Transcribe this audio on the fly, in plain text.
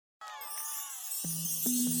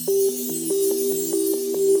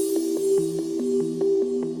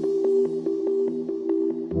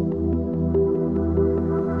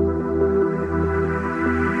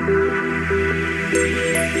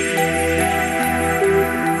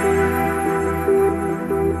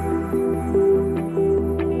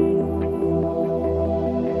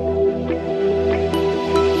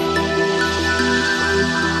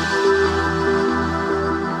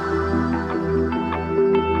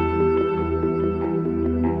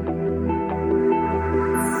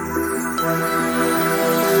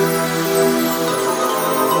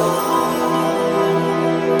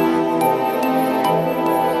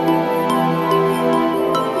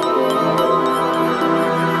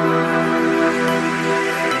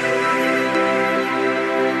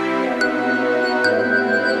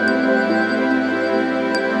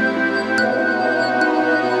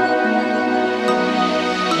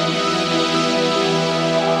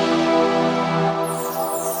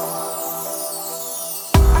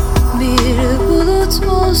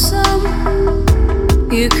olsam,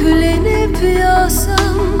 yüklenip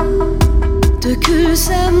yağsam,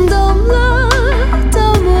 dökülsem damla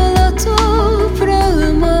damla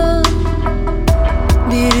toprağıma.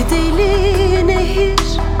 Bir deli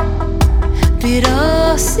nehir, bir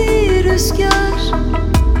asi rüzgar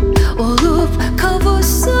olup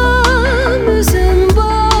kavuşsam üzüm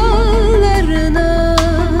bağlarına.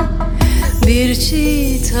 Bir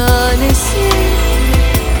çiğ tanesi,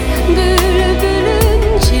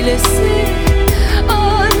 bülbülün çilesi,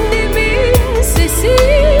 annemin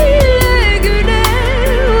sesiyle güne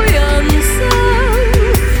uyansam.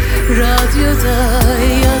 Radyoda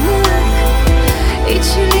yanık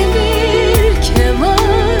içli bir keman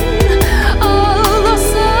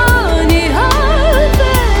ağlasa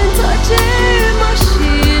nihavet acem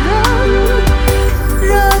aşiran.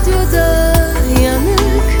 Radyoda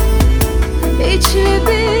yanık içli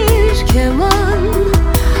bir keman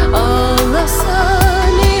ağlasa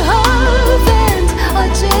nihavet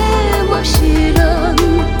acem aşiran.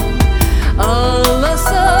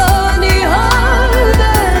 Ağlasa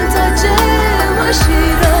nihavet acem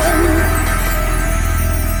aşiran.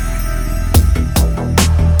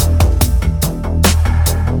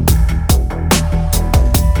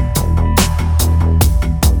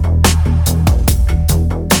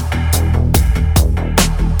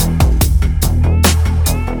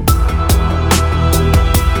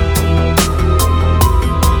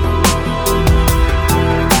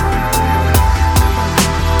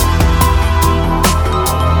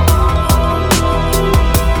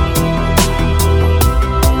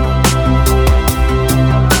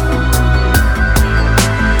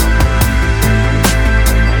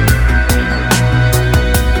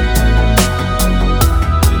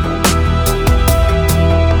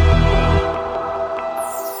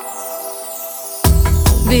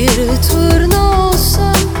 Bir turna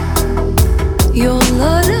olsam,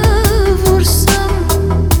 yollara vursam,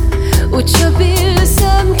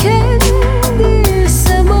 uçabilsem kendi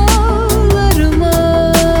semalarıma.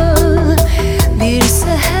 Bir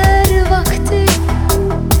seher vakti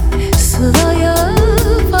sılaya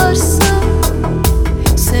varsam,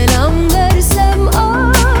 selam versem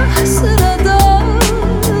ah sıra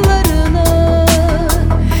dağlarına.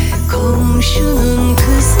 Komşunun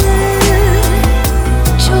kızı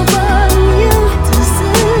çoban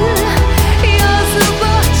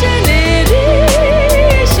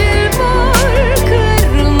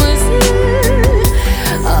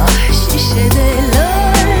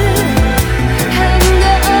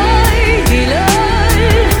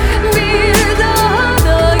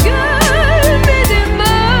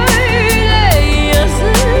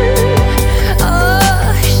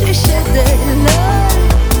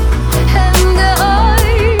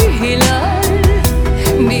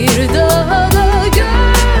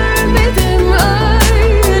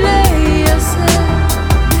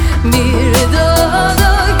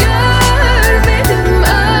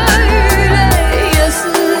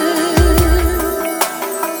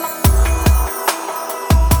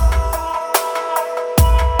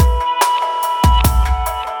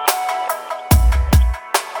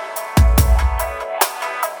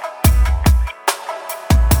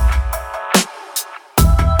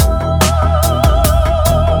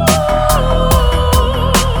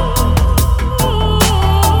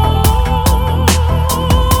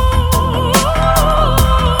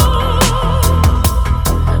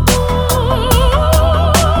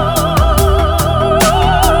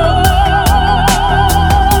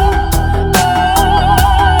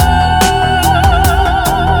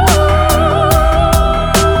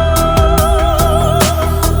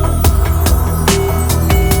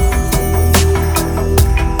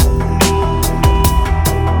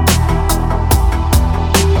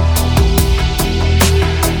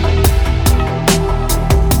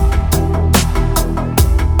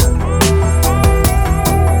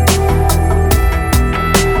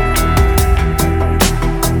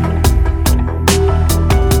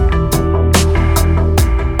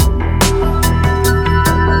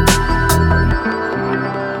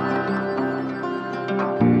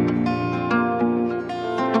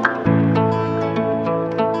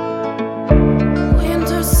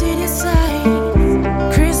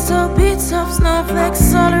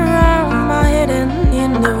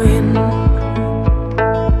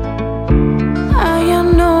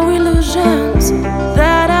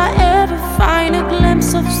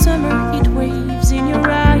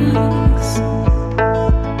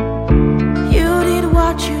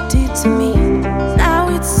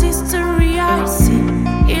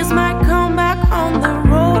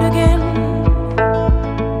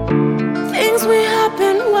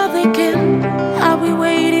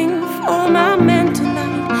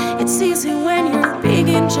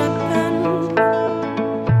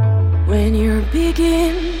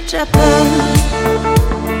Japan.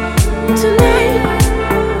 Tonight,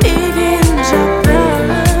 big in Japan.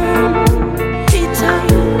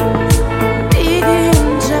 Italy, big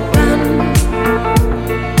in Japan.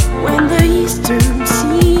 When the eastern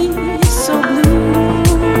sea is so blue.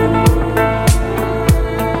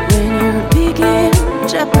 When you're big in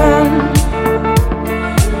Japan.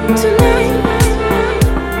 Tonight.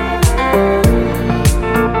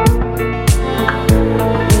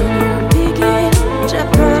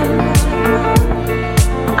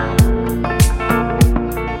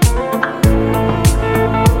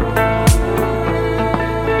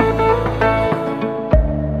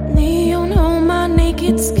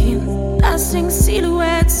 Skin, passing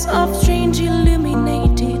silhouettes of strange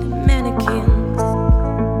illuminated mannequins.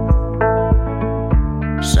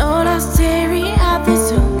 Should I stare at the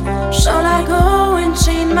zoo? Should I go and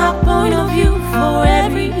change my point of view for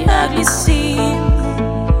every ugly scene?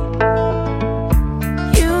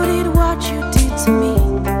 You did what you did to me.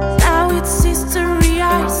 Now it's history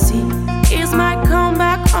I see. Here's my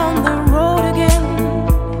comeback on the road again.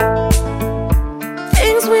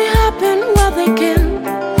 Things will happen while they can.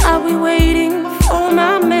 I'll be waiting for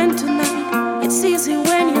my man tonight. It's easy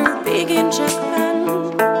when you're big in Japan.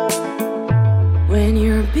 When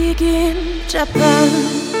you're big in Japan.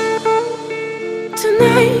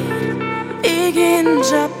 Tonight, big in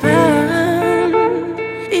Japan.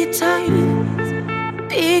 Be tight,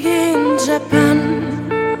 big in Japan.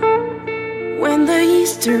 When the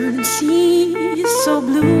eastern sea is so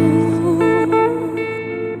blue.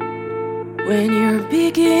 When you're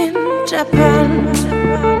big in Japan.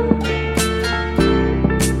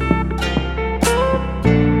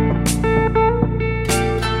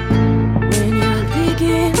 When you're big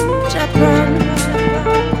in Japan.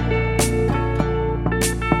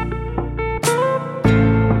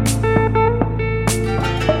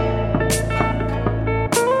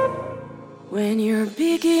 When you're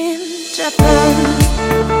big in Japan.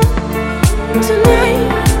 Tonight,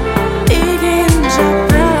 big in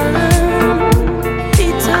Japan.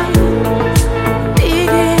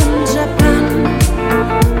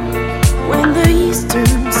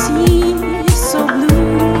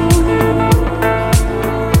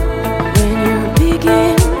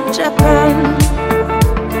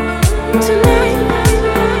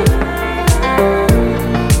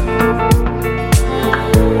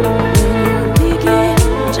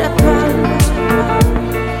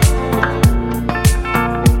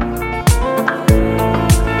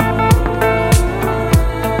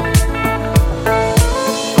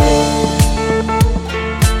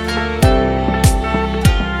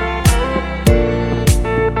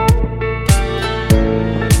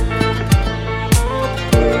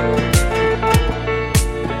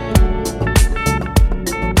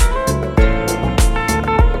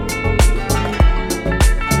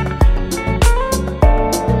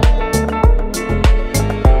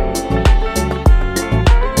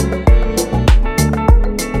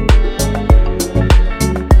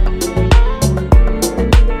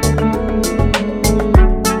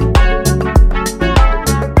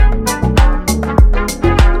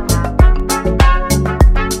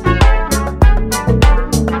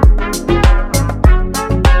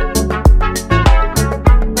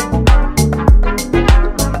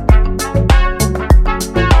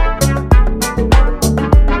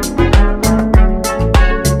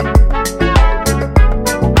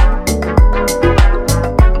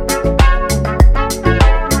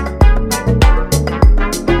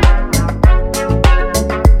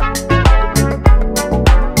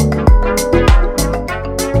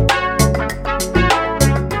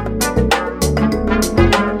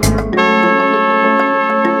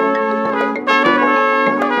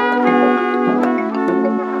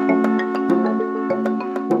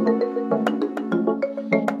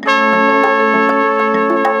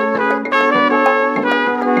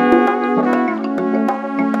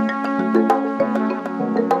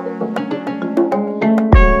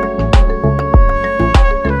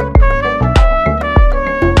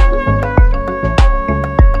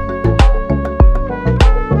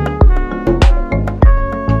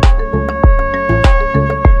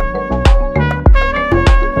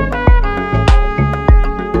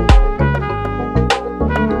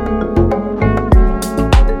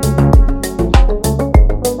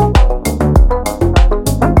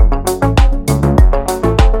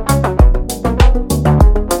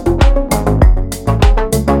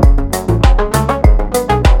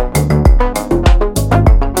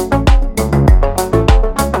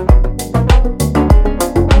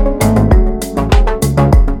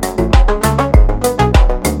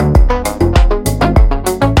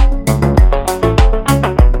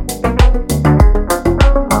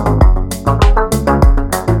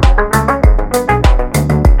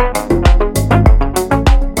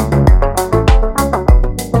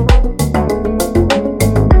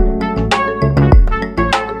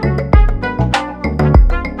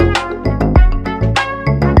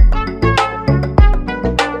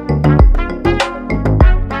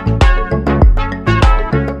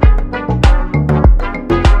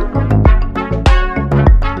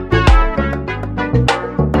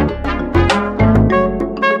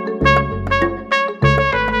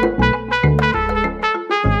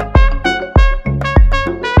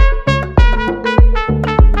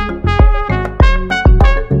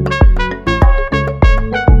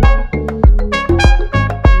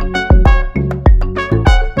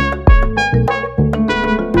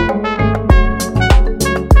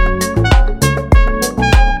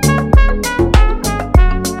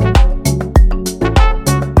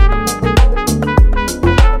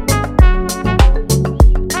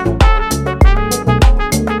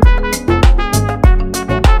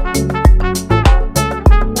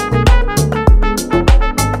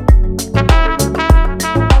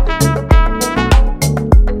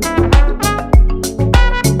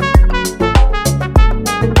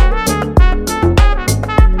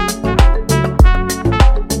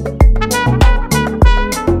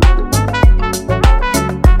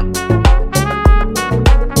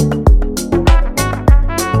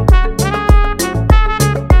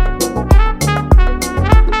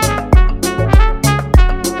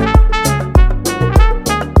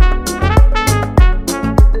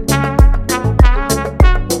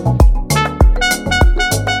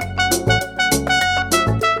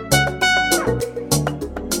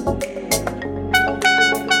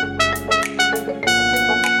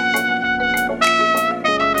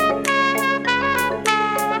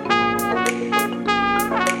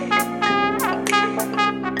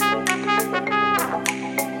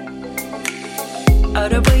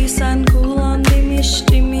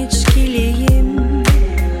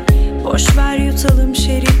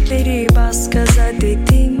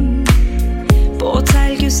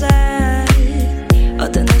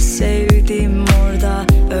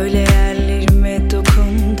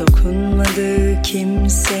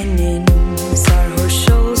 senin. Sarhoş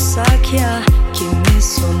olsak ya,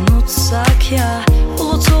 kimimiz unutsak ya,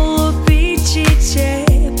 bulut olup iç içe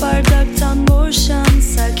bardaktan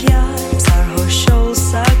boşansak ya. Sarhoş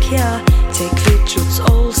olsak ya, tek vücut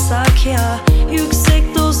olsak ya,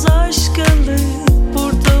 yüksek doz aşk alıp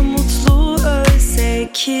burada mutlu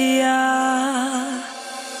ölsek ya.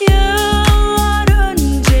 Yıllar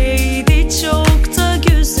önceydi, çok da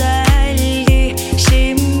güzeldi.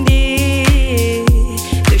 Şimdi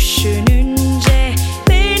düşününce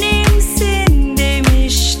benimsin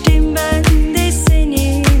demiştim ben de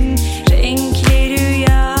senin. Renkli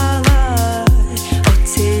rüyalar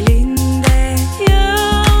otelinde.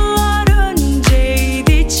 Yıllar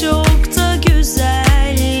önceydi, çok da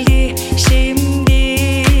güzeldi. Şimdi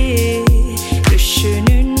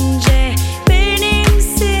düşününce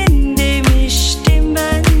benimsin demiştim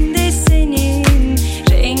ben de senin.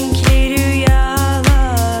 Renkli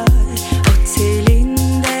rüyalar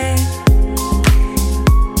otelinde.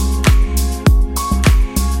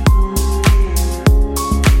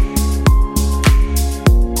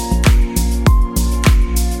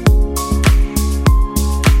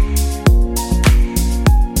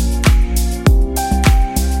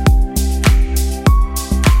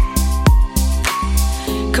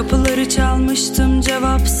 Kapıları çalmıştım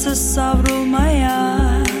cevapsız savrulmaya,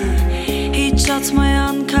 hiç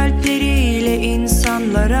atmayan kalpleriyle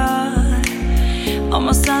insanlara.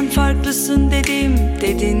 Ama sen farklısın dedim,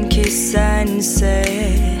 dedin ki sense.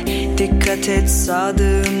 Dikkat et,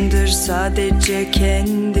 sadığımdır sadece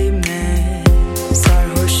kendime.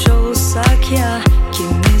 Sarhoş olsak ya,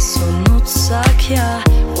 kimimiz unutsak ya,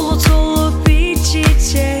 bulut olup iç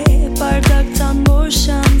içe bardaktan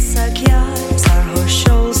boşansak ya. Sarhoş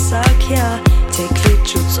olsak ya, tek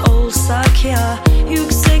vücut olsak ya,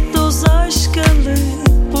 yüksek doz aşk alıp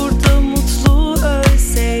burada mutlu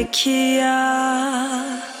ölsek ya.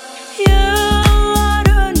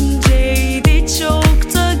 Yıllar önceydi,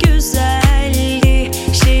 çok da güzeldi.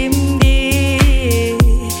 Şimdi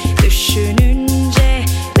düşününce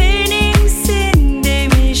benimsin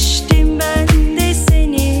demiştim ben de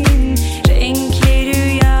senin. Renkli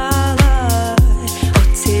rüyalar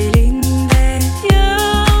otelinde.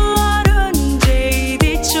 Yıllar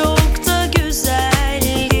önceydi, çok da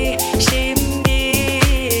güzeldi. Şimdi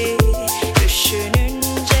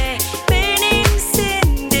düşününce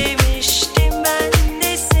benimsin demiştim ben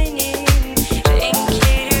de senin.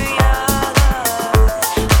 Renkli rüyalar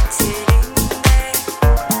otelinde.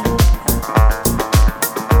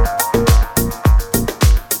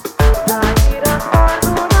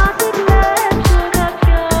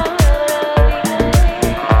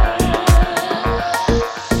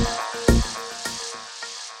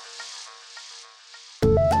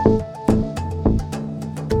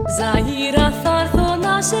 Zahira thartho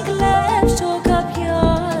na se klep στο κάποια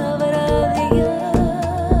βράδια.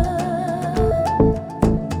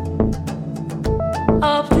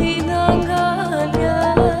 Απ' την αγκαλιά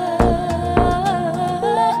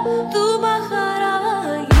του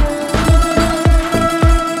μαχαράγια.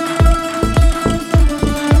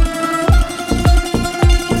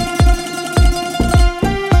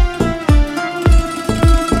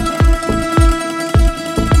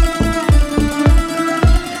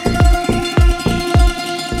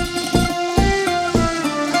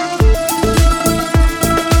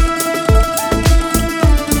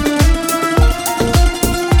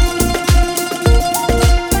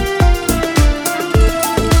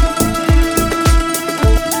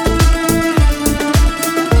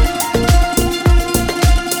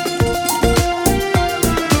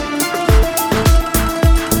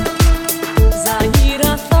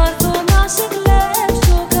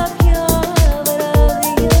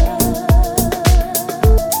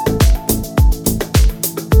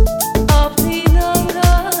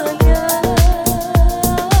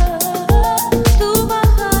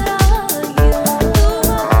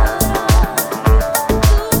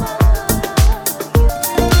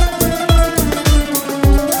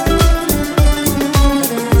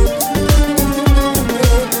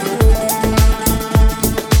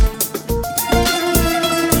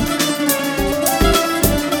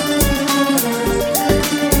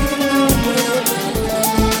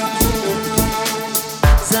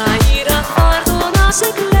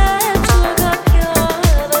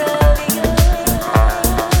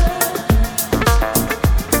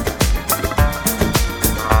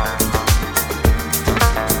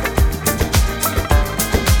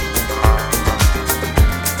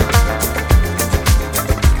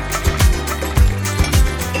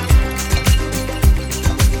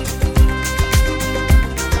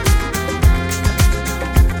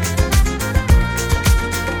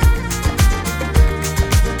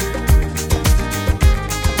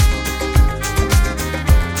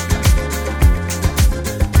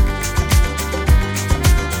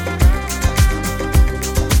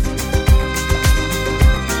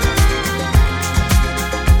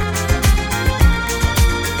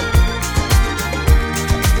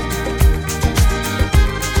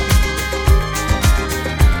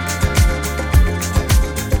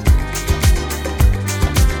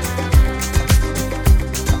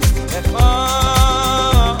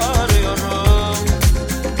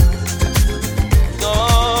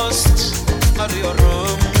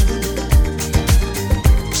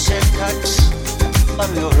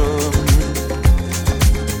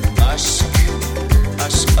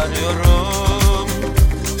 arıyorum,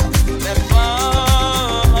 vefa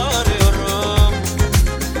arıyorum,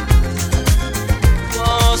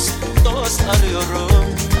 dost dost arıyorum,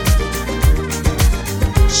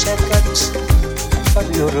 şefkat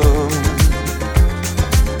arıyorum,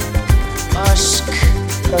 aşk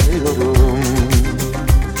arıyorum.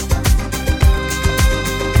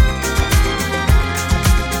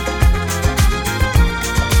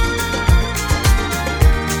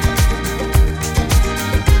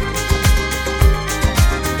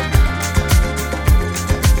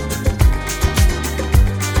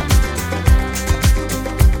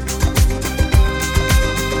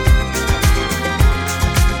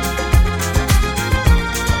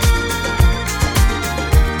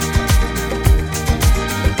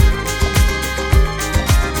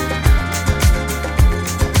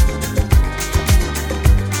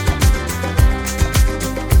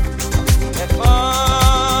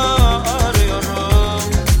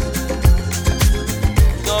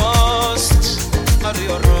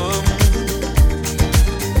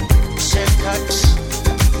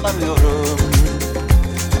 Arıyorum,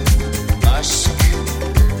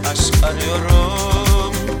 aşk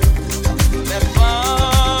arıyorum, vefa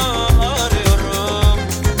arıyorum,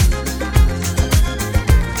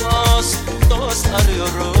 dost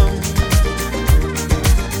arıyorum,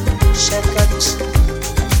 şefkat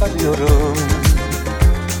arıyorum,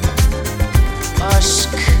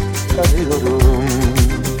 aşk arıyorum.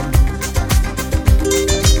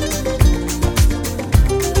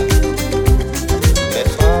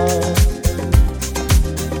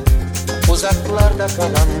 Uzaklarda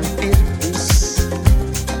kalan bir iz,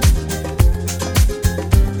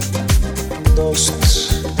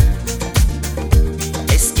 dost,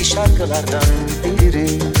 eski şarkılardan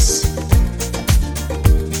biliriz.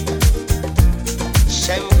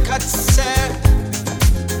 Şefkatse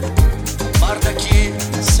bardaki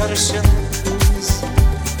sarışın kız,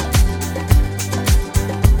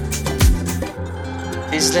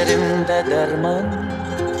 dizlerimde derman,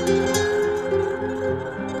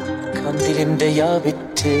 dilimde yağ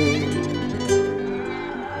bitti,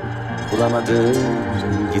 bulamadım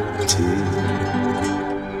gitti,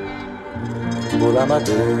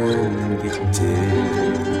 bulamadım gitti.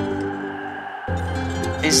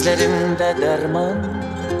 Dizlerimde derman,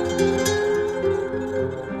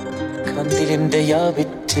 kan dilimde yağ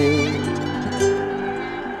bitti,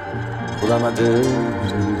 bulamadım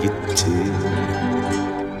gitti,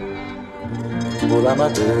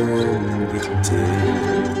 bulamadım gitti.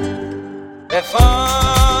 Vefa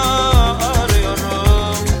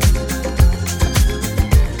arıyorum,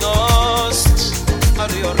 dost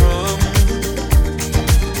arıyorum,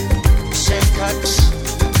 şefkat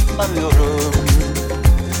arıyorum,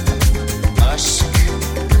 aşk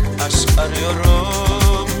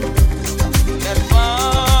arıyorum, vefa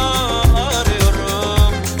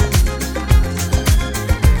arıyorum,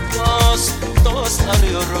 dost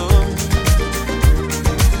arıyorum,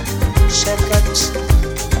 şefkat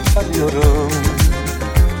arıyorum,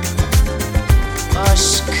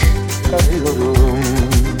 aşk arıyorum.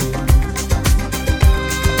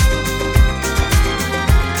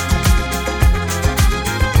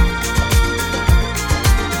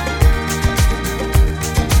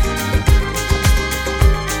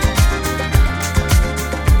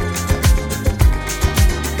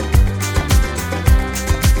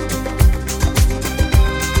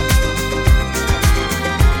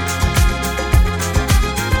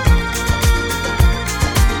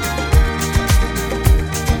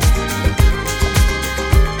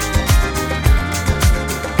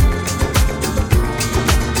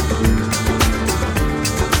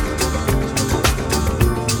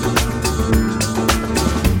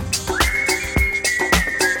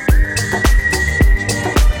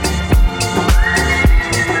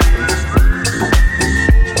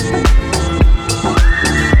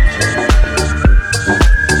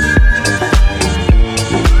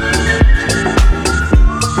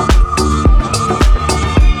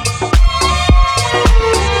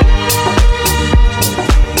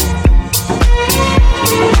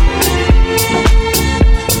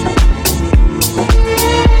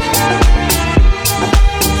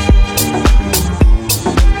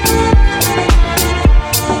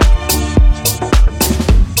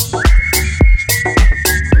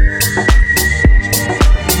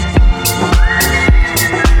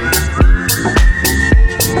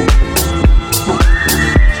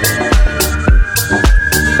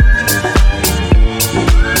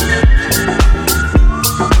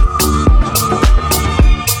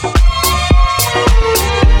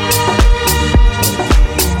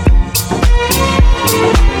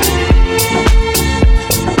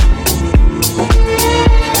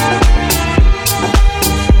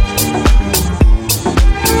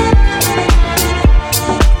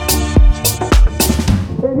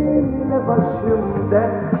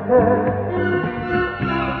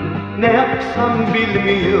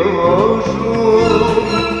 bilmiyorum.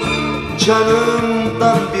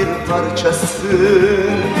 Canımdan bir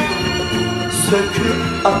parçasın,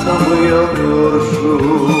 söküp atamıyorum.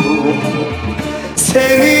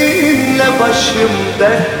 Seninle başım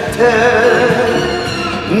dertte,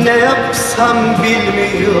 ne yapsam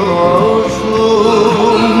bilmiyorum.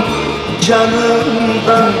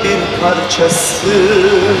 Canımdan bir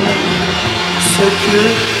parçasın,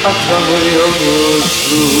 söküp atamıyorum.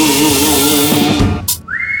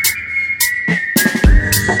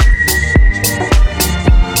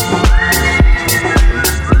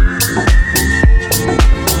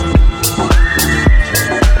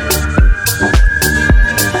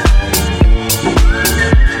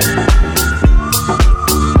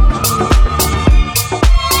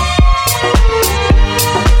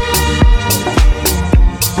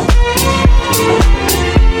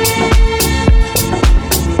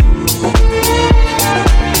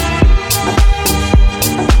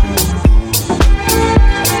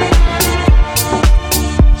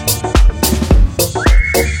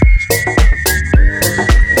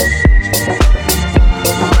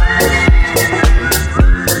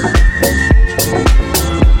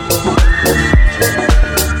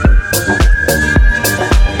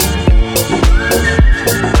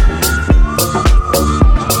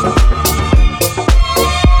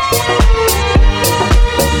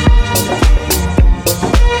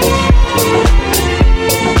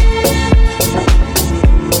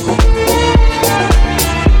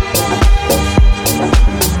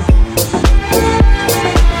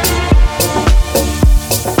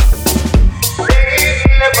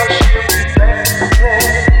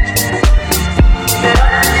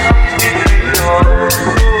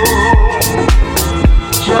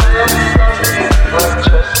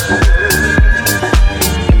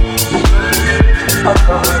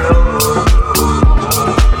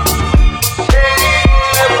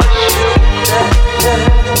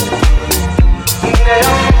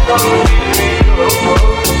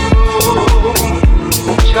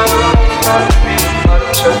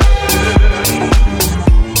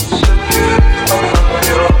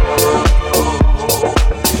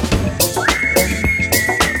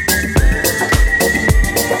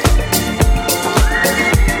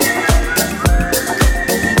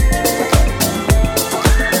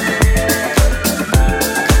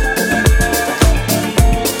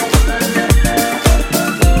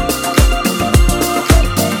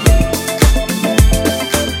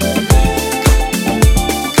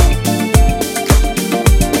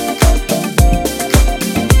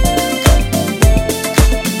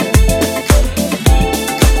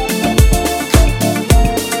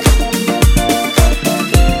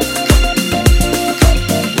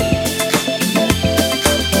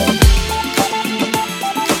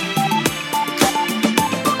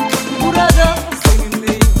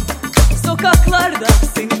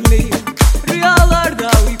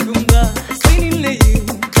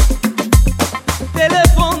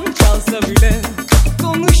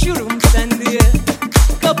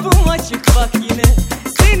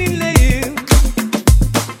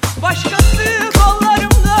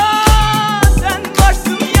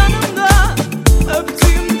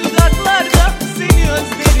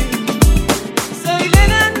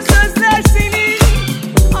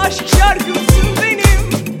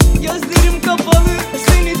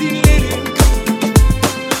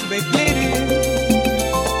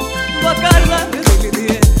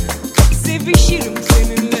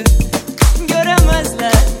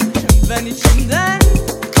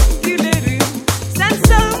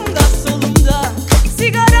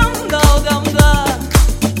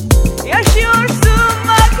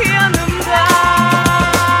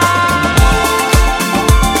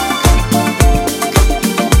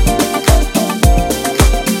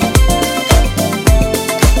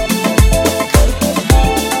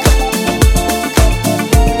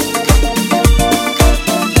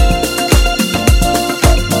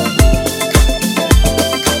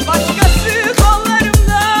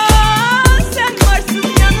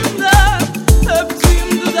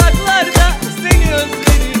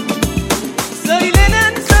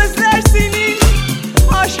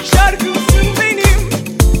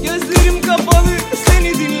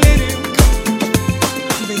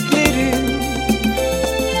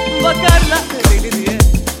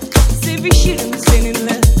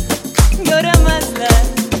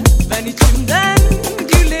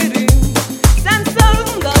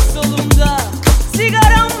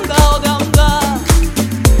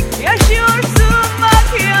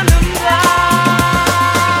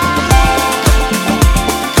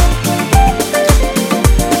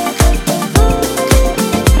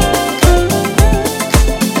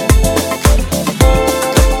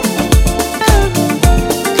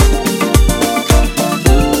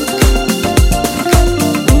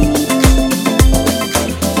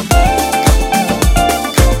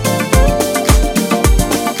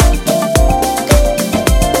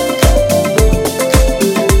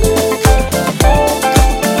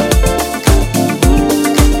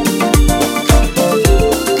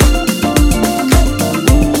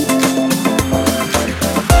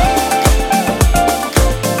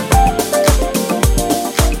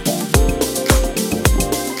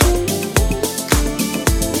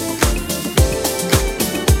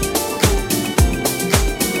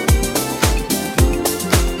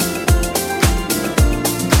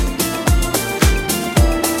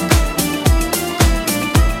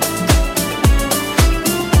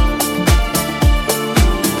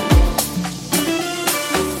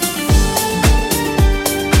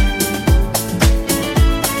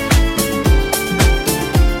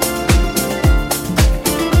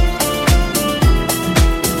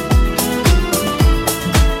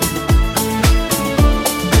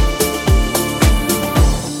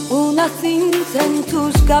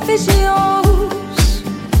 cabellos,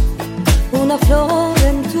 una flor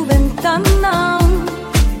en tu ventana,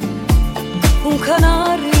 un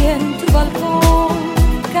canario en tu balcón,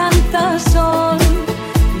 canta sol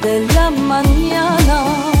de la mañana.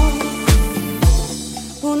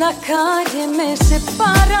 Una calle me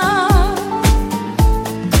separa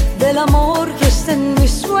del amor que está en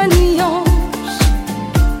mis sueños.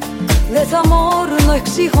 De tu amor no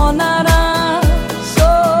exijo nada,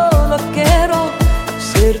 solo quiero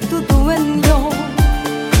ser tu dueño.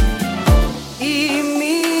 Y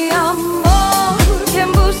mi amor, que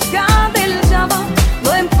en busca del llama,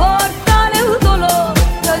 no importa el dolor,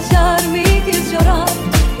 callarme y llorar.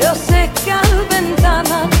 Yo sé que al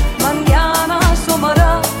ventana mañana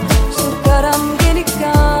asomará su cara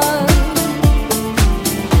angelical.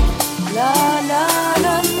 La la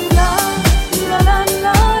la la la la la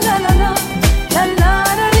la la la la la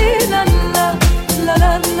la la la la la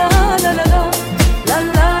la la la.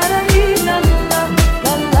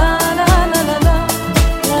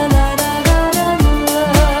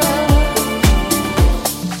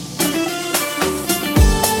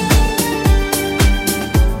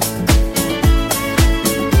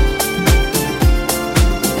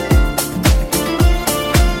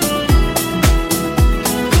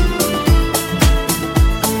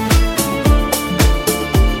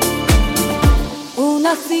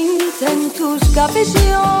 Una cinta en tus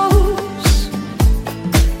cabellos,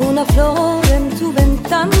 una flor en tu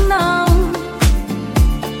ventana,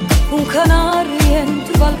 un canario en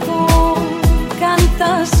tu balcón,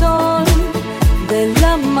 canta sol de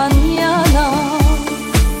la mañana.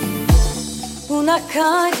 Una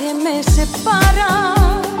calle me separa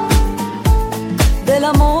del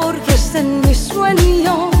amor que está en mis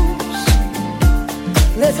sueños.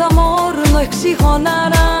 De tu amor no exijo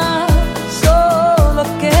nada, solo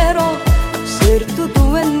quiero ser tu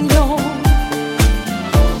dueño.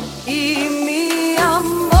 Y mi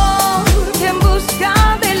amor, que en busca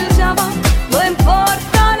del llama, no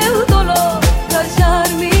importa el dolor,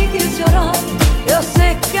 callarme y llorar. Yo sé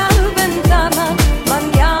que al ventana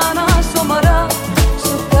mañana asomará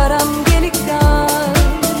su cara angelical.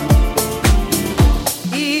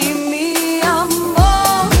 Y mi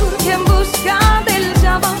amor, que en busca del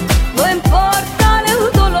llama, no importa el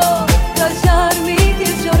dolor, callarme y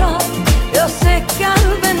llorar. Yo sé que al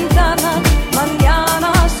ventana mañana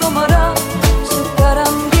asomará su cara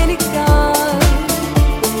angelical.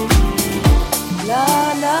 La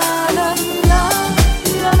la la la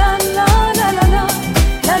la la la la la la la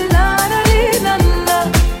la la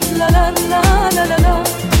la la la la la.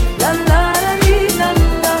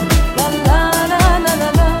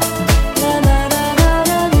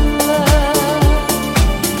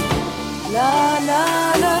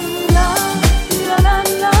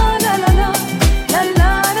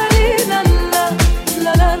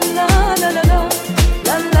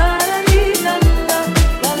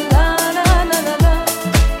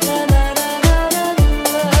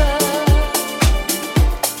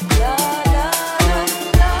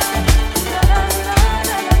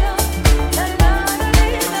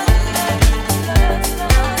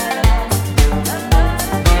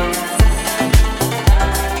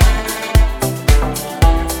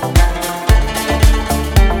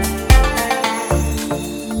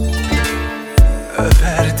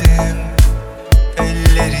 Öperdim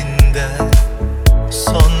ellerinden,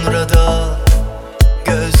 sonra da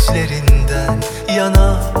gözlerinden,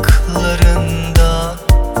 yanaklarından,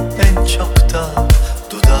 en çok da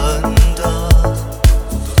dudağından.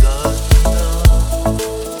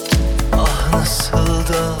 Ah nasıl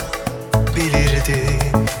da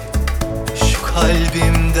bilirdim şu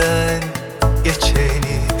kalbimden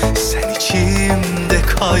geçeni. Sen içimde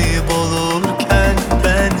kaybolurken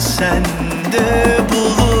ben sende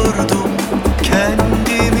bulurdum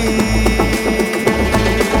kendimi.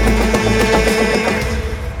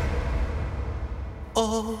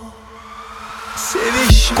 O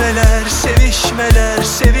sevişmeler, sevişmeler,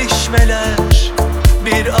 sevişmeler,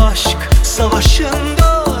 bir aşk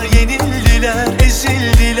savaşında yenildiler,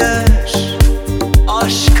 ezildiler.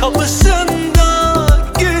 Aşk kapısında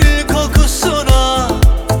gül kokusuna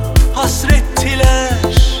hasrettiler.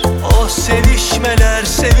 O sevişmeler,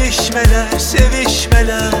 sevişmeler,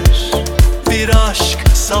 sevişmeler, bir aşk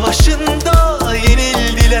savaşında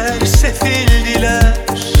yenildiler, sefildiler.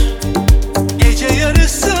 Gece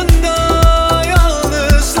yarısında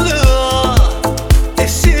yalnızlığa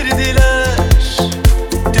esirdiler.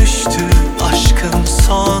 Düştü aşkın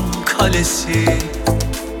son kalesi.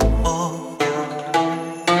 O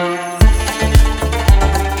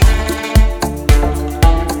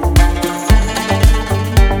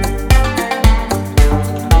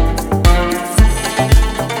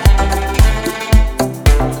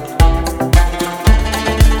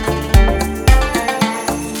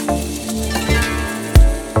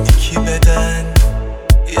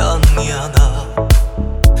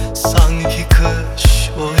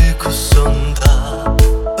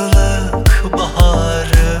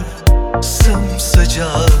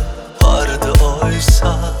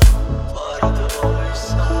oysa,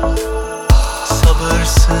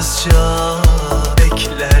 sabırsızca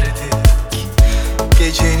beklerdik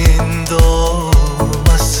gecenin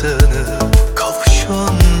doğmasını.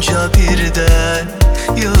 Kavuşunca birden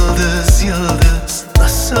yıldız yıldız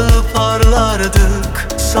nasıl parlardık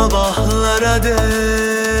sabahlara dek.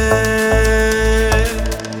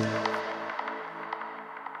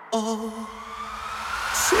 Oh,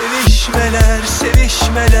 sevişmeler,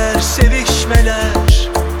 sevişmeler, sevişmeler,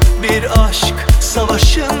 bir aşk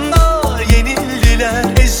savaşında yenildiler,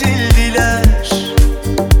 ezildiler.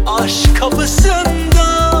 Aşk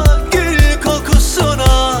kapısında gül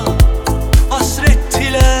kokusuna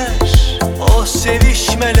hasrettiler. O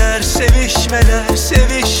sevişmeler, sevişmeler,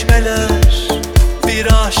 sevişmeler,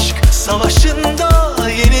 bir aşk savaşında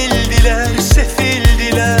yenildiler,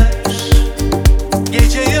 sefildiler.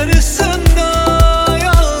 Gece yarısında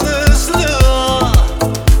yalnızlığa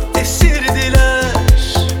esirdiler,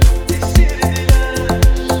 esirdiler.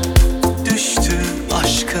 Düştü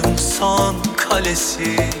aşkın son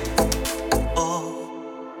kalesi, o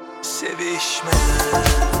sevişmeler.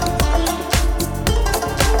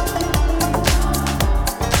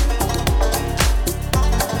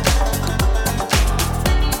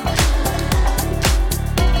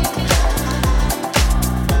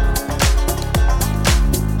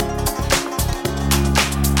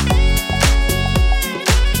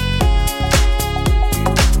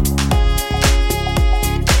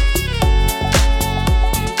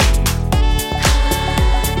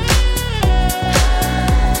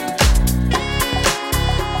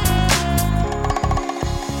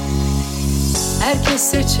 Herkes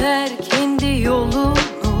seçer kendi yolunu,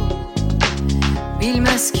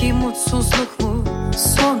 bilmez ki mutsuzluk mu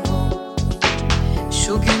sonu.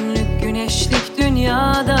 Şu günlük güneşlik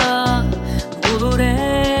dünyada bulur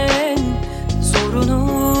en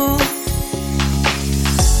zorunu.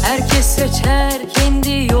 Herkes seçer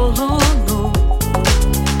kendi yolunu,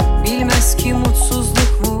 bilmez ki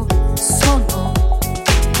mutsuzluk mu sonu.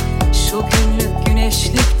 Şu günlük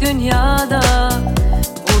güneşlik dünyada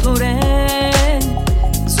bulur en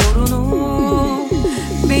zorunu.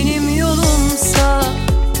 Benim yolumsa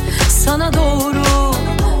sana doğru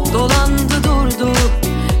dolandı durdu.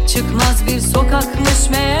 Çıkmaz bir sokakmış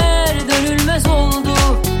meğer, dönülmez oldu.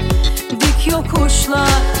 Dik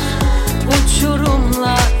yokuşlar,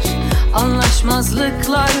 uçurumlar,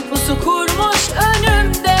 anlaşmazlıklar pusu kurmuş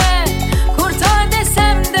önümde. Kurtar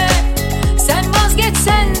desem de, sen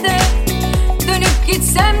vazgeçsen de, dönüp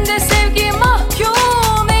gitsem de sevgi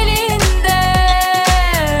mahkum elinde.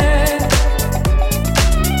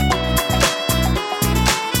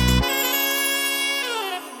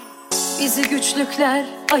 Bizi güçlükler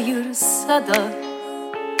ayırsa da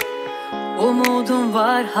umudum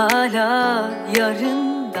var hala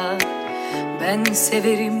yarında. Ben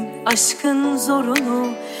severim aşkın zorunu,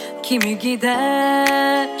 kimi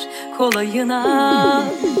gider kolayına.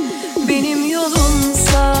 Benim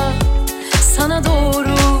yolumsa sana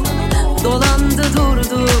doğru dolandı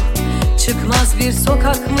durdu. Çıkmaz bir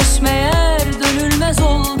sokakmış meğer, dönülmez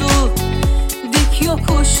oldu. Dik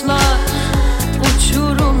yokuşlar,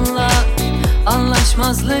 uçurumlar,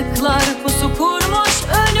 anlaşmazlıklar pusu kurmuş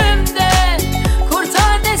önümde.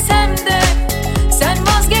 Kurtar desem de, sen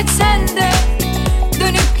vazgeçsen de,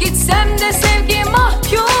 dönüp gitsem de sevgi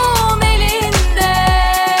mahkum elinde.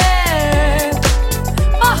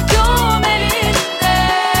 Mahkum elinde.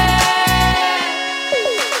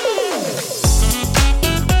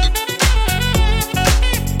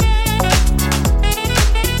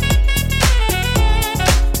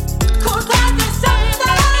 Kurtar desem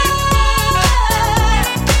de,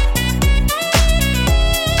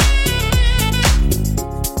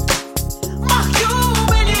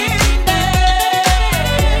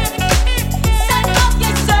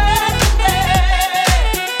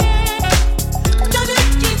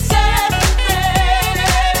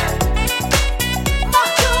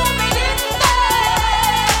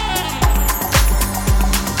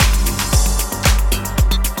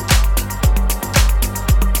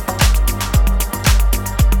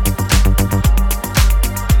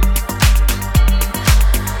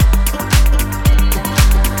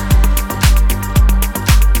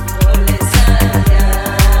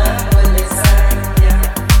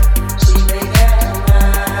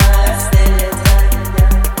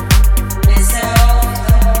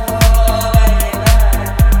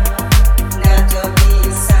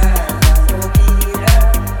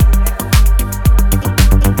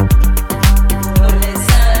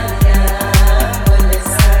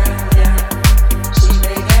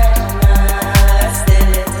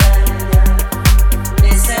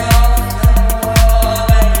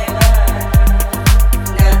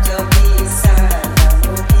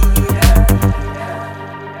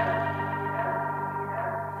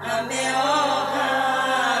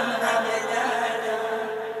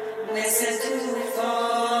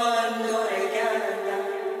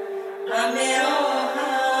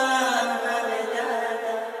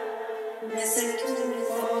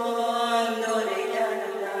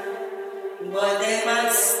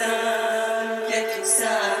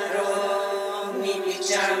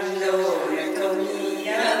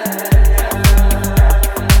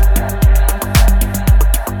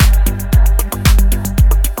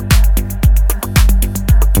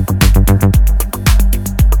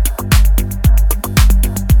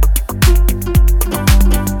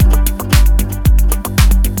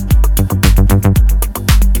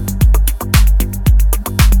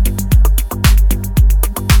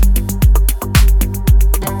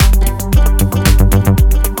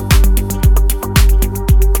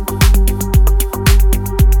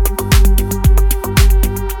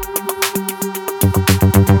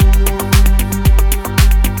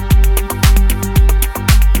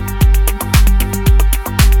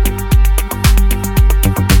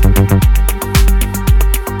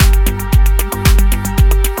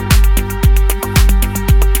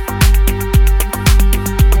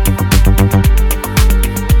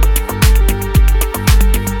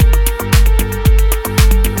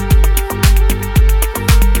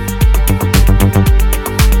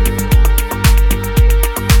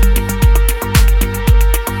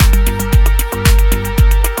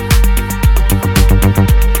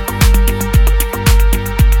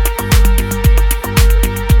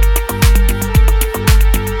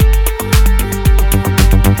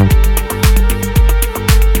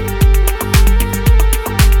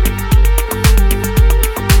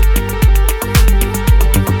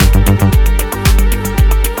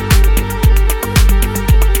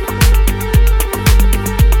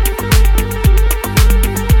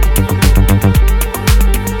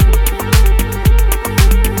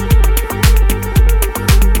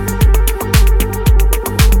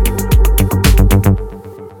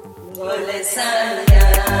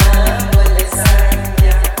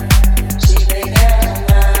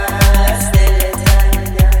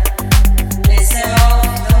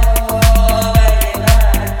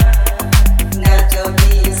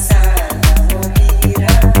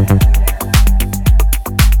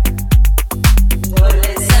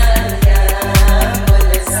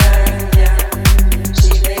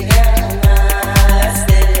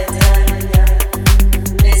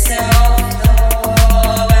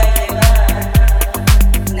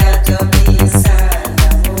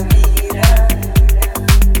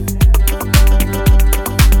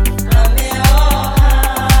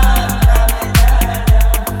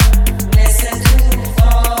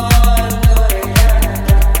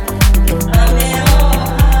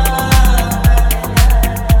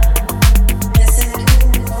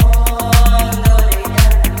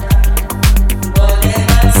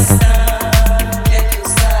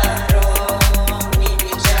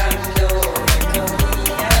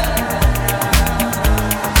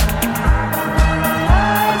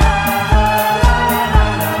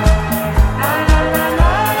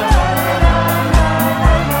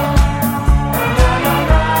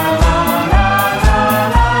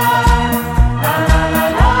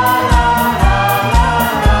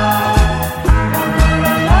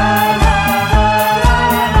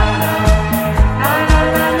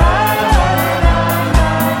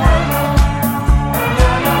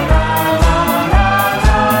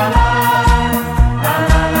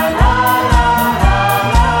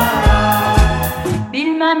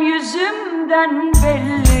 yüzümden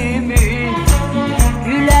belli mi?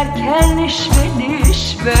 Gülerken işveli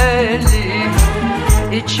işveli,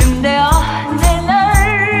 İçimde ah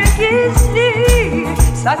neler gizli,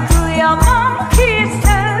 saklayamam ki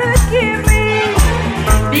sevgimi.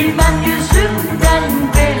 Bilmem yüzümden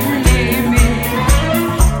belli mi?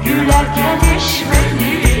 Gülerken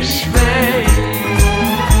işveli işveli,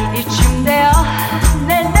 İçimde ah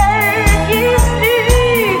neler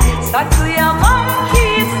gizli, saklayamam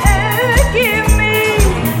ki sevgimi.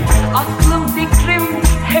 Aklım fikrim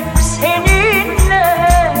hep seninle,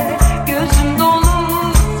 gözüm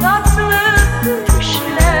dolu uzak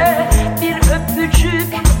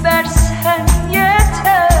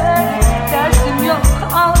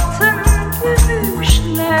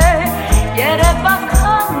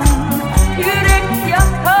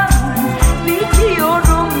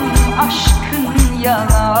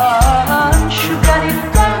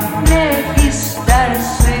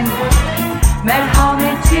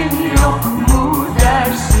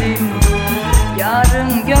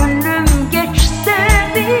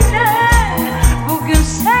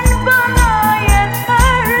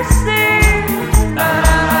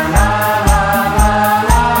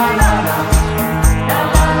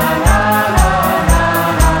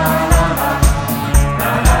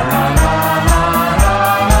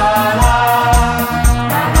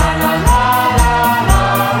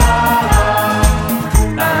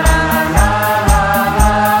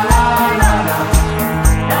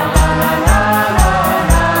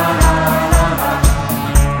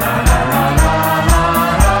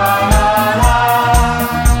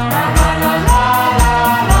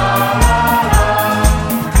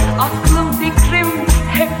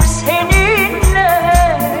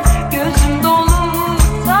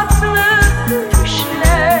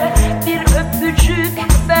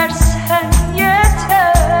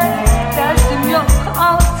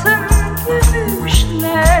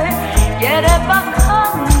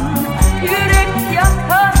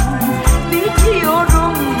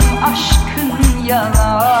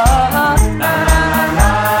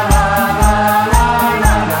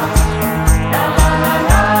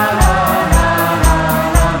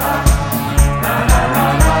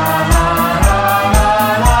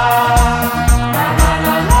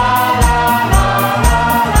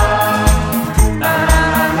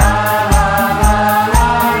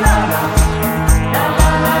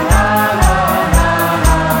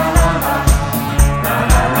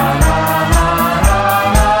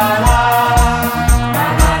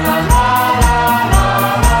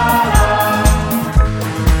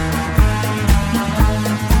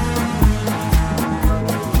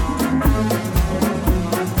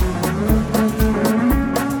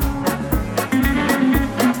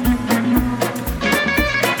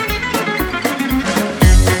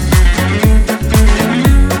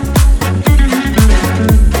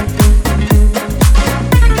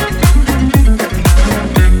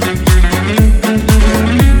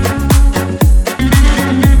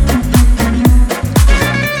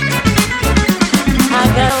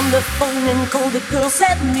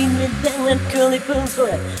really feels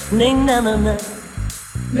good. Nay na na na.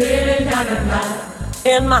 Nay na na na.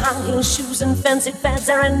 In my high heel shoes and fancy pants,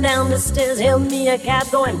 tearing down the stairs, hail me a cab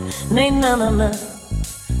going. Nay na na na.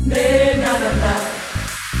 Nay na na na.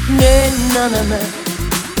 Nay na na na.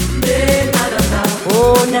 Nay na na na.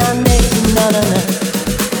 Oh na nay na na na.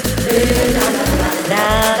 Nay na na na. Na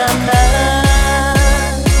na na.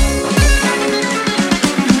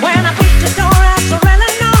 When I put the door out, Sorella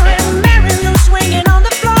Nora and Mary Lou swinging on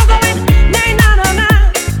the floor, going nay na na na.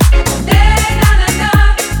 Nay na na na.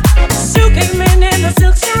 Sue came in the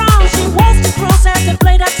silk sarong, she waltzed across as they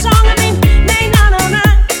played that song. I mean, nay na na na.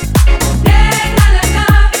 Nay na na na.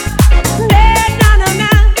 Nay na na na.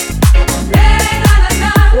 Nay na na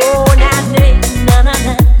na. Oh na nay na na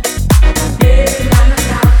na. Nay na na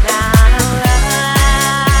na. Na na na.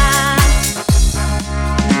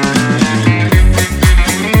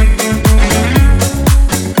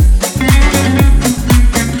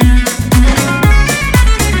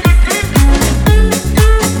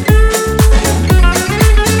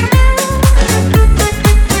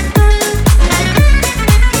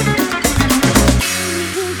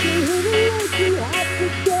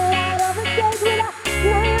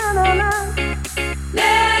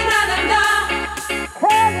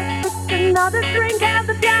 Another drink at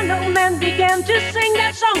the piano man began to sing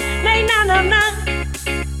that song. Nay na na na.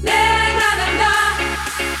 Nay na na na.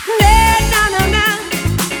 Nay na na na.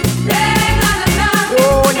 Nay na na na.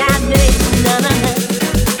 Oh na nay na na na.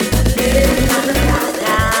 Nay na na na.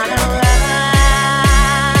 Na na na.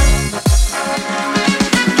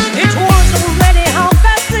 It was already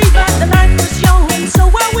 3:30, but the night was young and so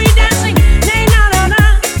were we dancing. Nay na na na.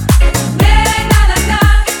 Nay na na na.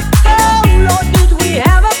 Oh Lord, did we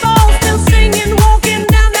have a ball? Singing, walking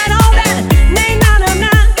down that hall, that nay na na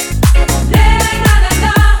na, nay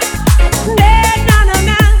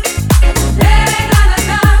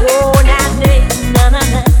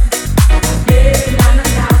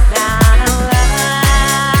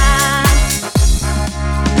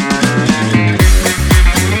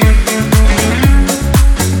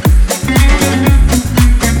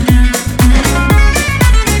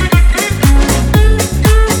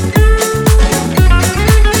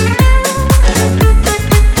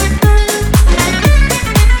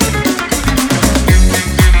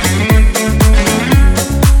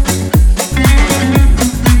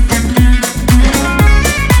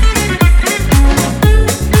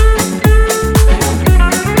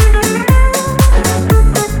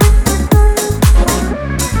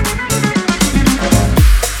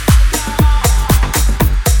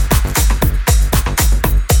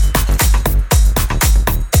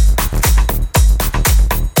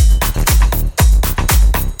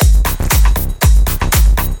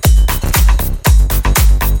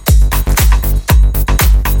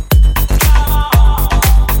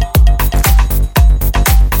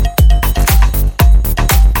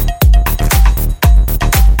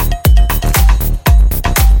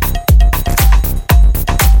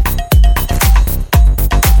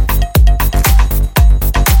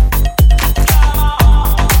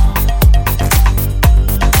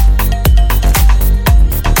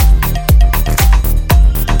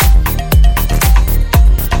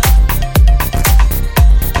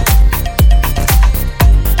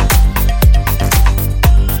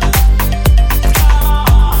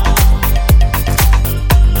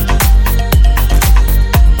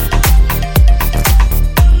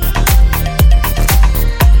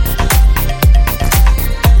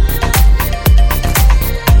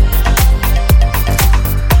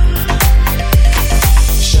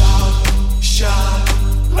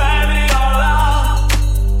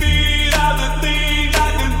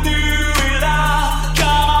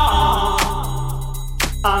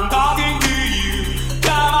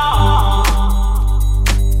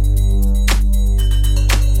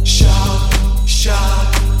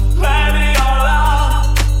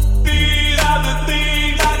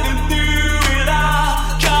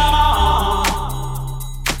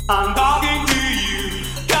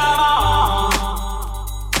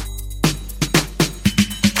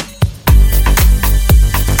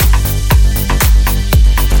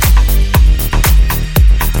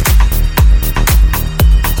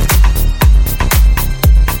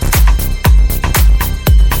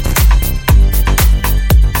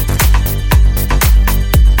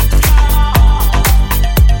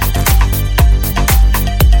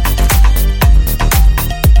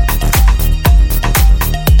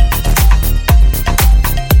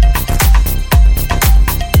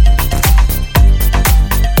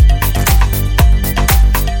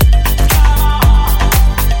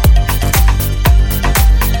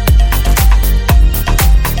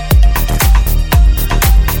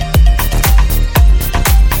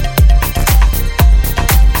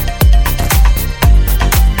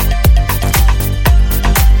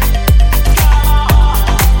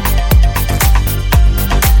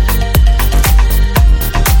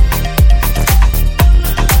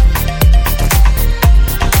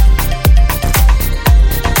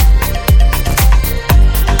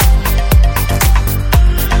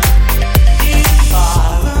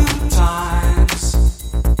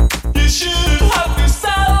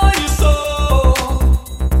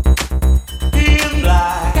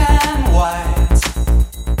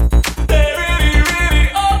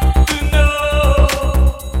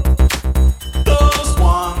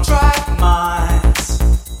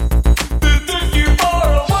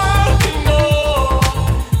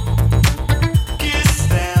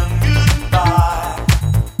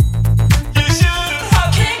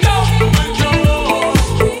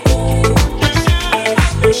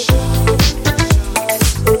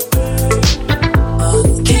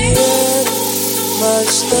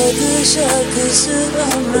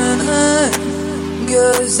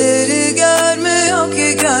Gözleri görmüyor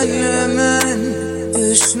ki gönlümün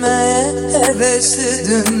düşmeye hevesi.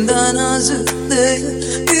 Dünden azıklıyım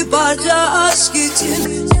bir parça aşk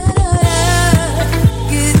için. Nereye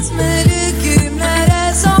gitmeli,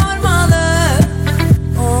 kimlere sormalı?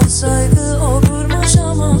 Olsaydı olurmuş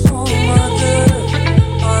ama olmadı.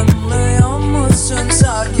 Anlıyor musun?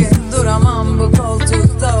 Sakin duramam, bu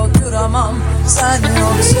koltukta oturamam sen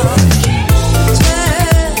yoksan.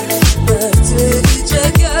 Dertleri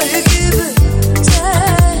çeker gibi,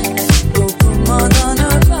 dokunmadan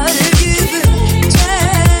öper gibi,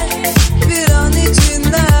 bir an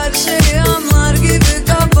içinde her şeyi anlar gibi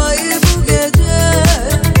kafayı bu gece.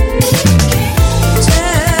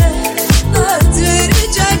 Dertleri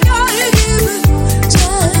çeker gibi,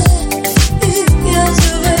 ilk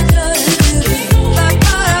yazı bekler gibi.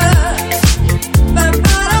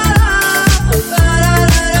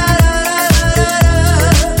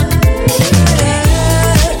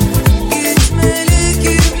 Gitmeli,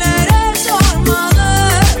 kimlere sormalı?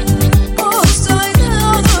 Olsaydı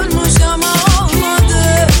olurmuş ama olmadı.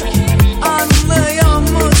 Anlıyor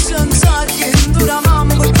musun? Sakin duramam,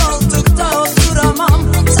 bu koltukta oturamam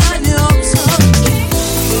sen yoksan.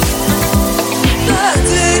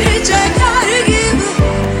 Dertleri çeker gibi,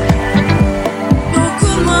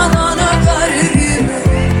 dokunmadan öper gibi.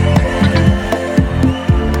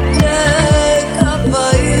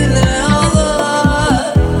 Kafayı ne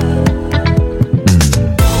alır?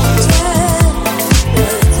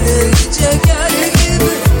 Dertleri çeker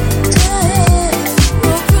gibi,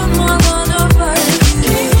 dokunmadan öper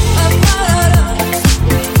gibi.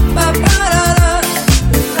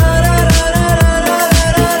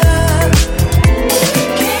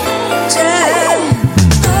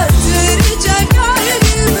 Dertleri çeker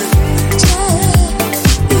gibi,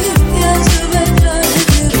 ilk yazı bekler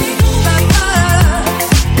gibi.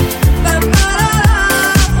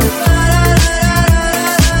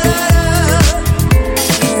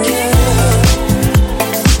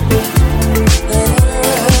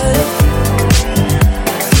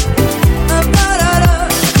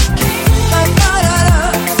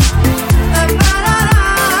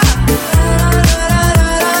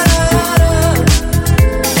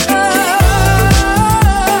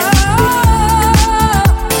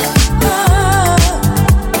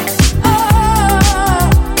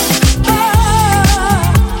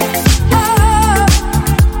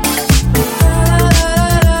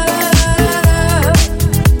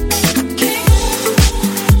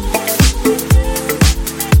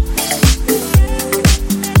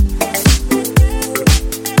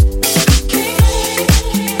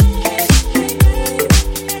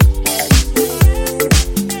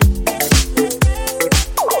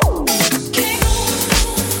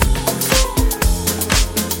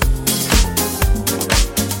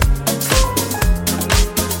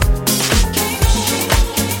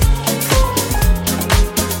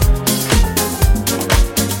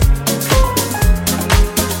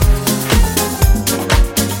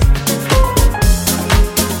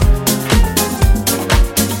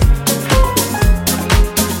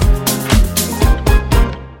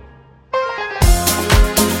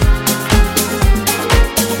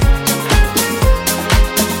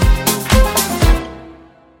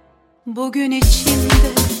 Bugün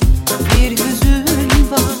içimde bir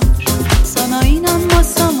hüzün var. Sana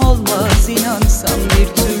inanmasam olmaz, inansam bir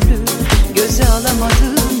türlü göze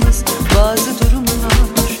alamadığımız bazı durumlar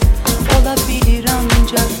olabilir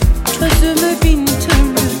ancak çözümü bin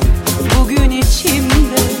türlü. Bugün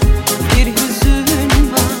içimde bir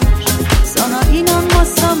hüzün var. Sana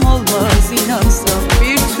inanmasam olmaz, inansam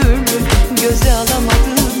bir türlü göze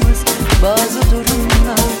alamadığımız bazı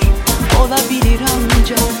durumlar olabilir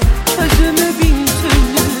ancak çözümü bin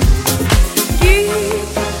türlü.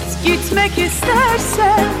 Gitmek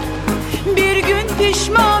istersen, bir gün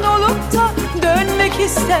pişman olup da dönmek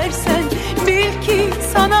istersen, bil ki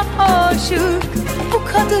sana aşık bu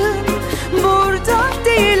kadın burada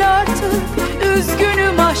değil artık.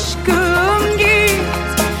 Üzgünüm aşkım,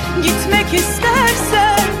 gitmek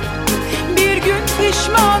istersen, bir gün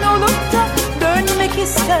pişman olup da dönmek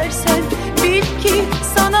istersen, bil ki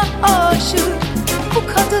sana aşık bu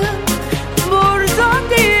kadın burada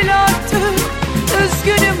değil artık.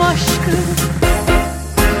 Üzgünüm aşkım.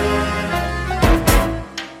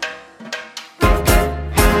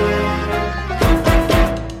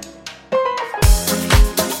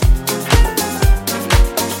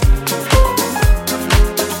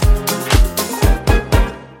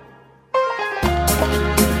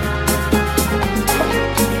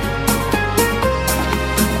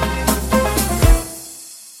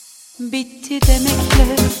 Bitti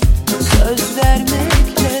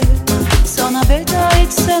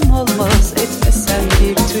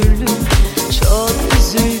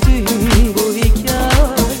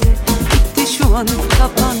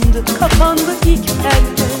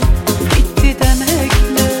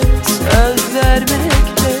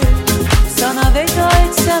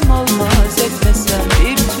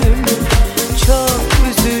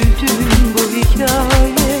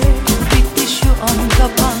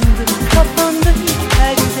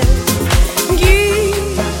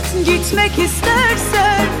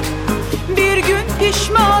istersen, bir gün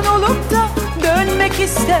pişman olup da dönmek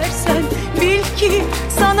istersen, bil ki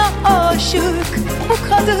sana aşık bu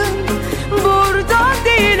kadın burada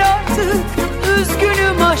değil artık.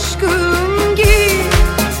 Üzgünüm aşkım,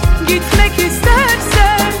 gitmek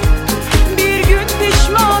istersen, bir gün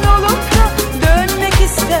pişman olup da dönmek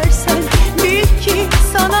istersen, bil ki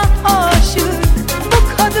sana aşık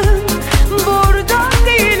bu kadın burada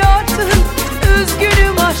değil artık.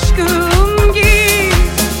 Üzgünüm aşkım,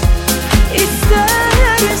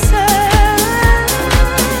 istersen,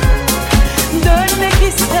 dönmek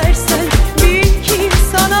istersen, bil ki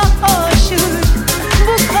sana aşık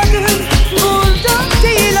bu kadın burada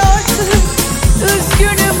değil artık.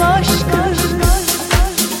 Üzgünüm aşkım.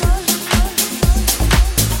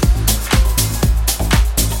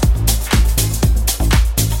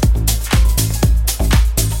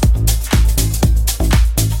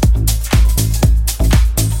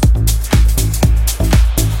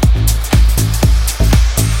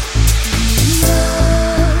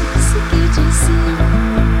 Yaz gecesi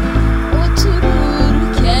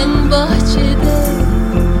otururken bahçede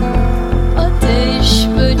ateş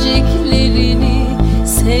böceklerini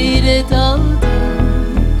seyre daldım.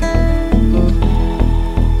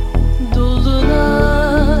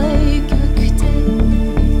 Dolunay gökte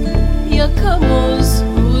yakamoz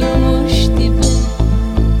vurmuş dibe,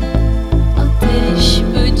 ateş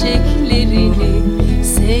böceklerini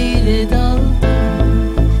seyre daldım.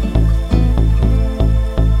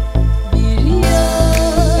 Bir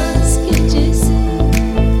yaz gecesi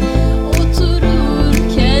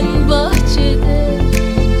otururken bahçede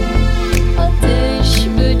ateş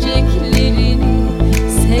böceklerini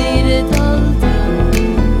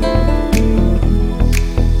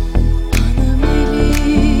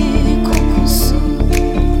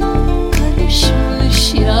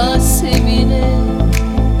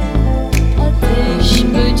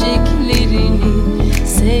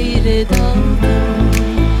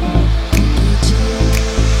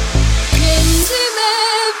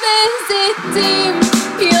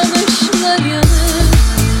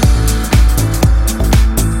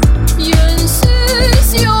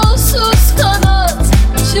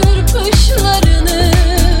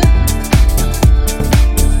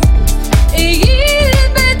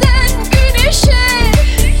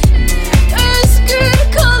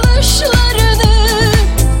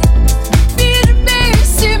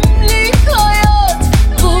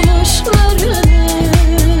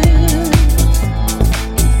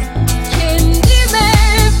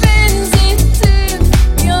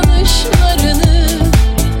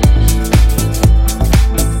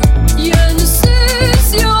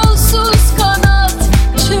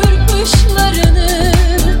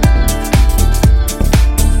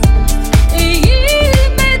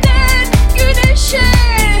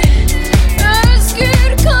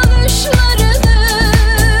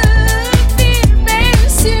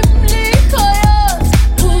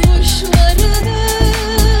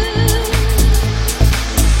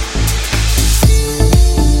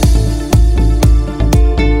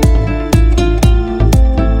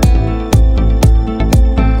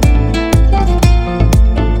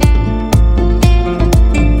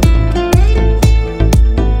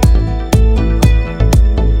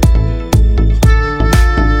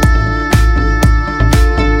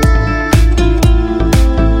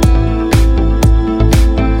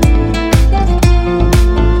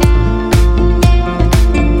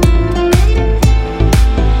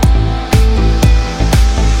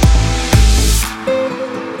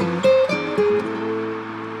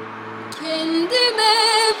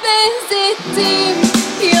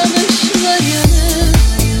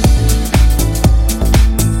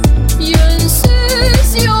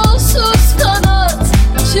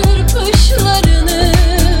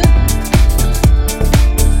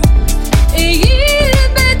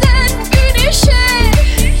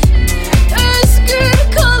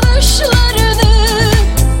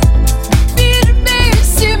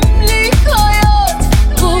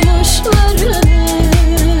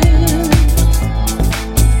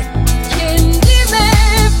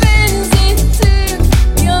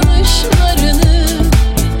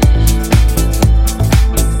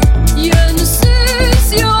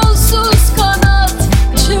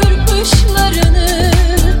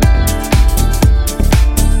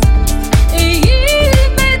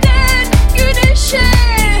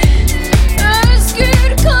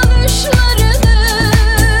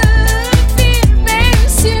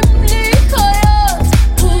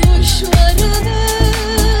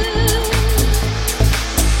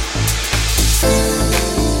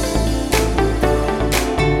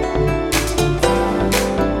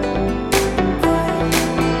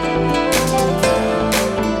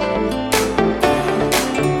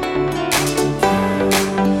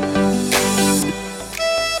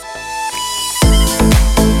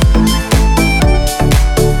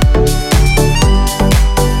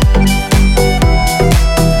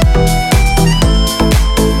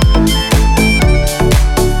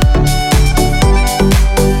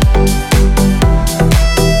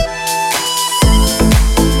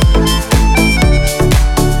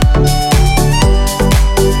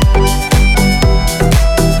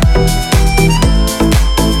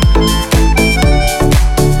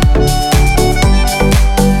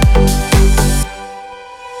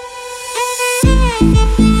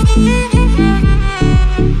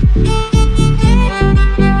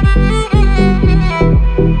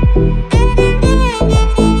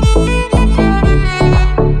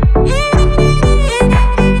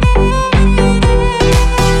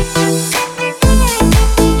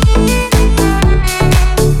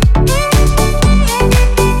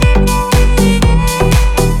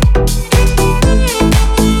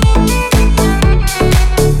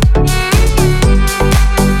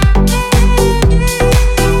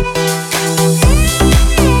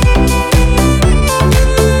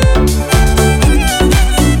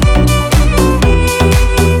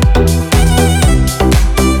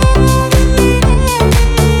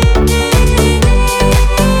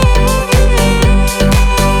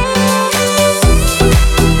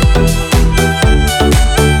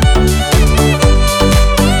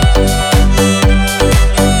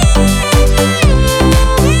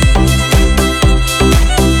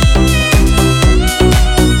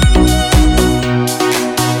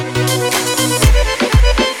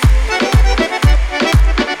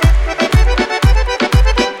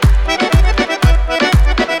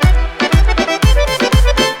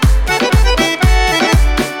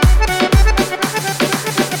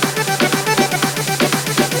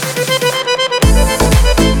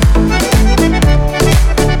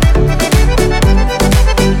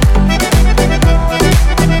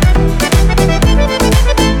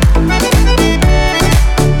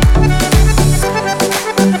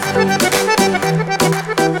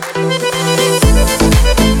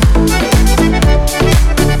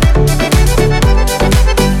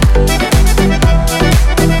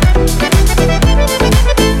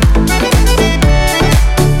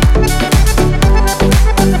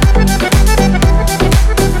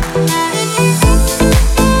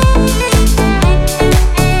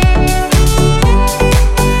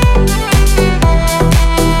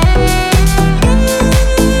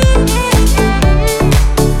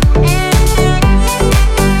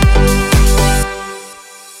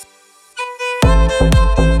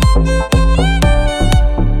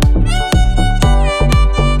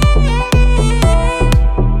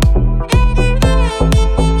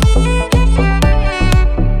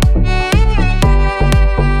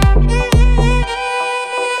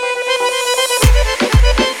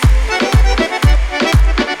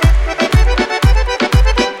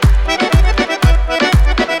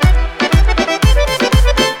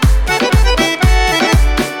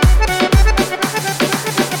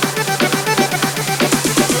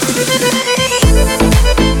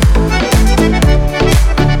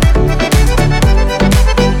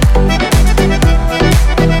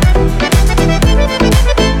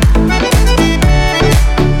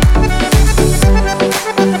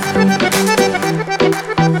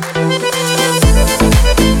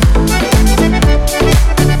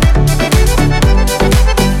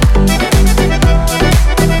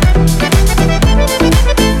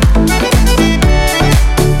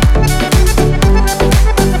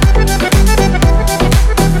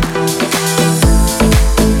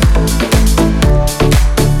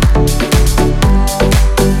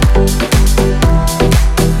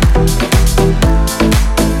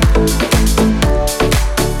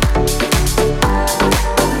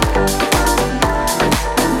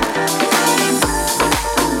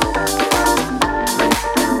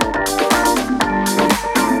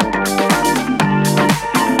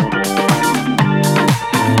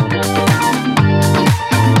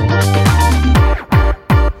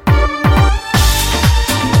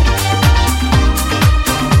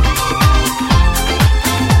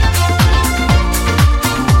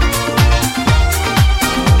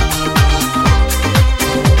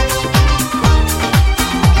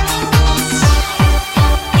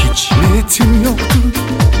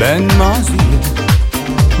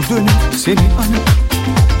seni anıp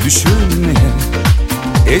düşünmeye.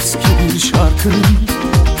 Eski bir şarkının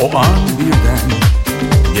o an birden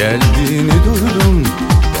geldiğini duydum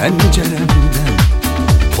penceremden.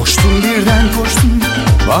 Koştum birden koştum,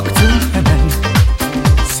 baktım hemen,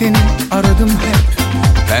 seni aradım hep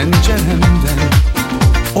penceremden.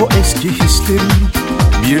 O eski hislerim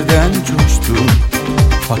birden coştu,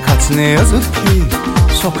 fakat ne yazık ki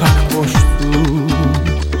sokak boştu.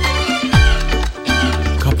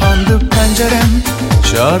 Kapandı pencerem,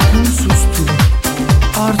 şarkım sustu,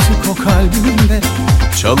 artık o kalbimde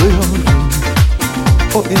çalıyordum.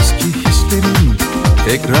 O eski hislerim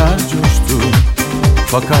tekrar coştu,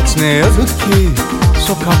 fakat ne yazık ki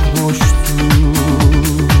sokak boştu.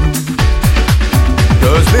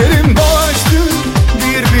 Gözlerim dolaştı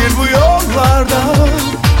bir bir bu yollarda,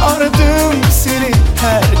 aradım seni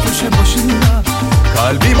her köşe başında.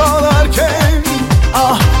 Kalbim ağlarken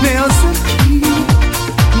ah ne yazık ki,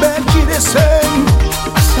 belki de sen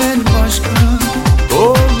başka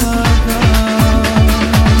yollarda.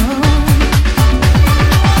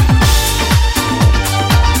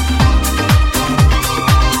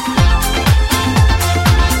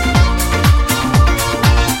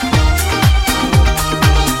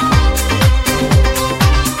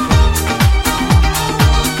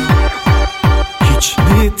 Hiç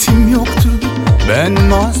niyetim yoktu ben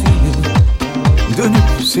maziye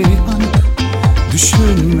dönüp seni anıp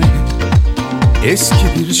düşünmeye. Eski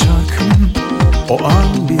bir şarkının o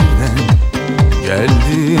an birden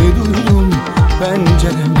geldiğini duydum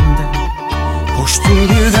penceremden. Koştum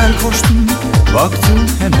birden koştum, baktım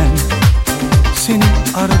hemen, seni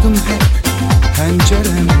aradım hep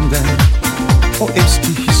penceremden. O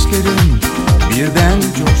eski hislerim birden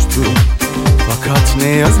coştu, fakat ne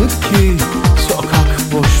yazık ki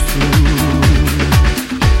sokak boştu.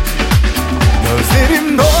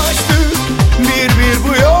 Gözlerim dolaştı bir bir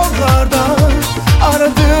bu yollarda,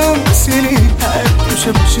 aradım seni her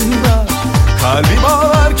köşe başında. Kalbim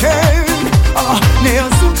ağlarken ah ne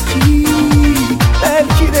yazık ki,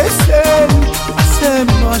 belki de sen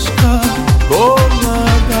başka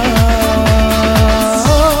yollarda.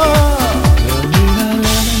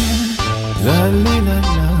 La li la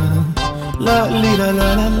la, la li la la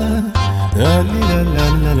la la, la li la la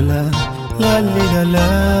la la, la li la la.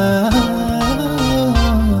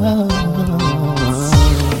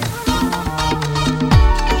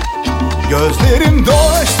 Gözlerim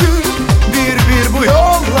dolaştı bir bir bu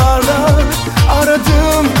yollarda,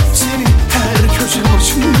 aradım seni her köşe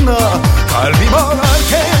başında. Kalbim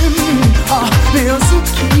ağlarken ah ne yazık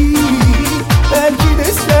ki, belki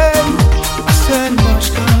de sen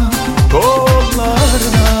başka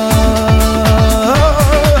yollarda.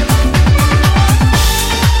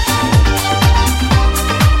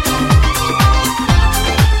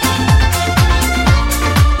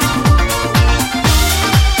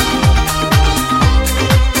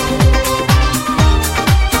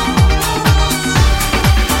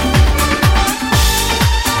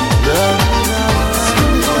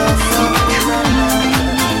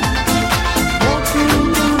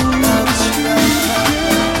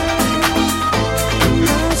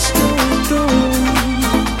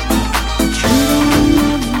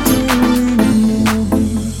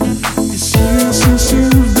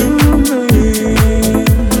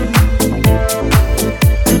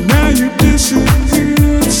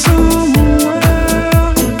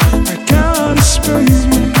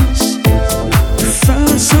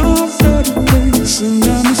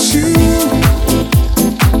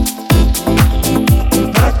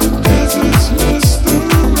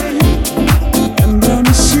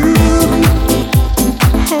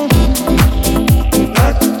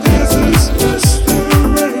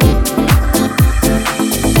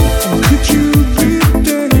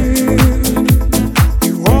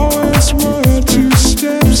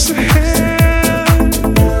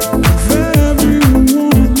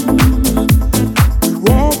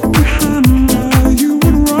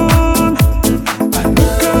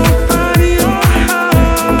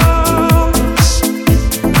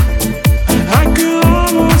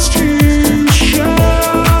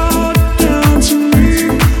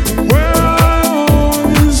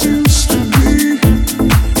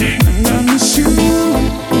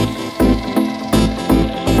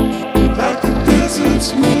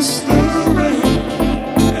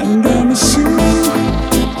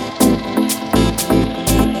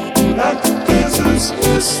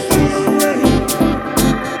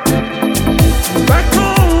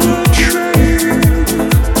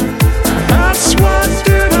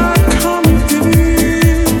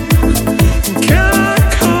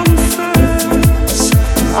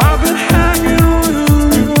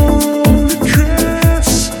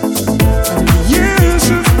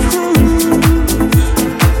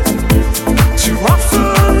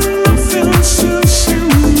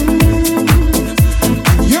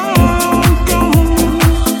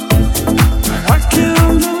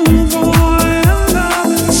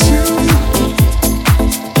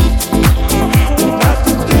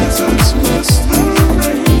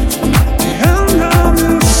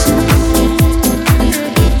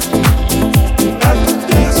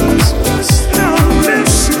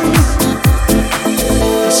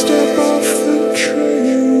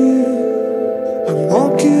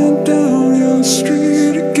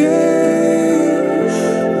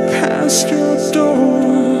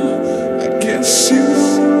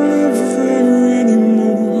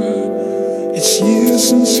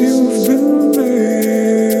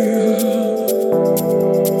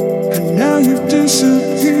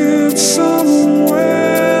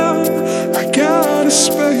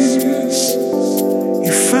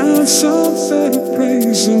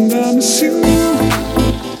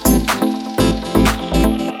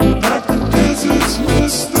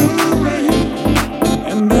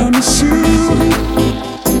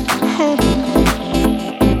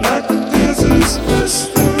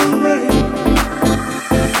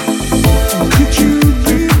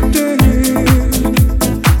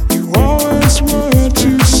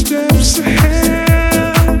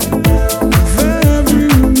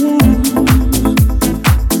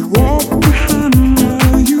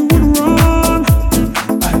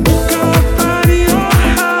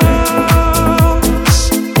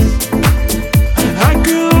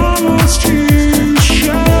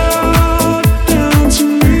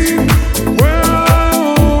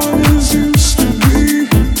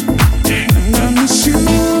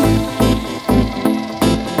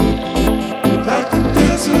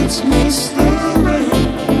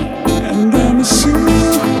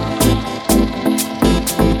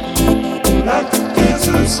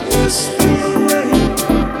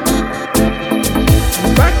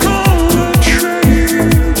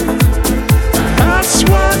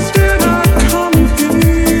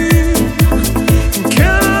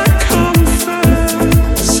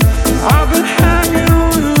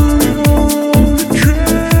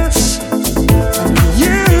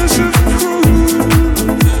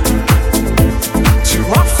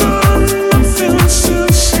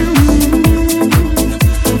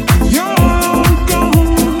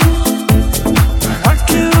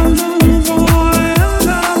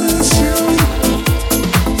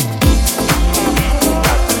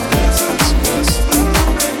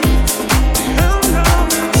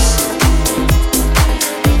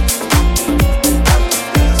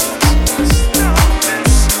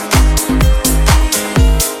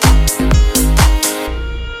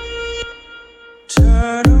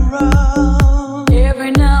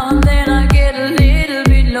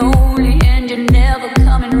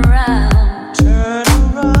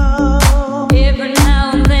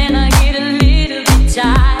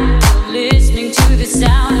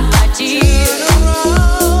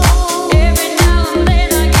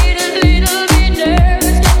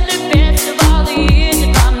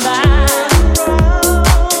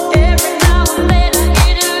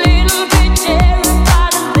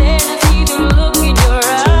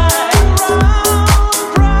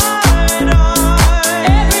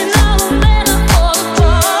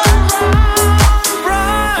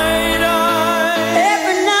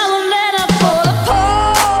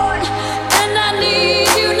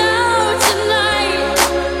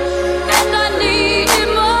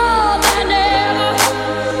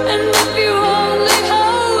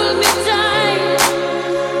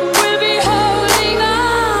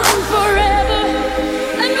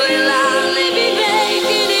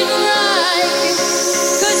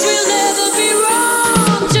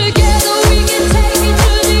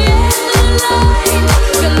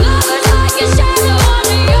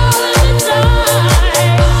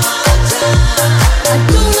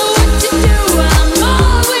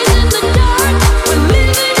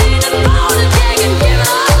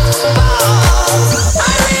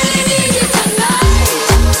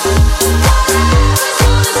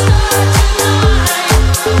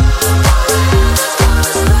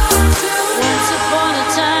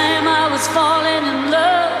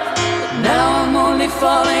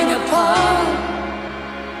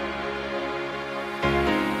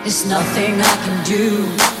 There's nothing I can do,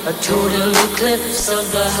 a total eclipse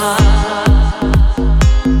of the heart.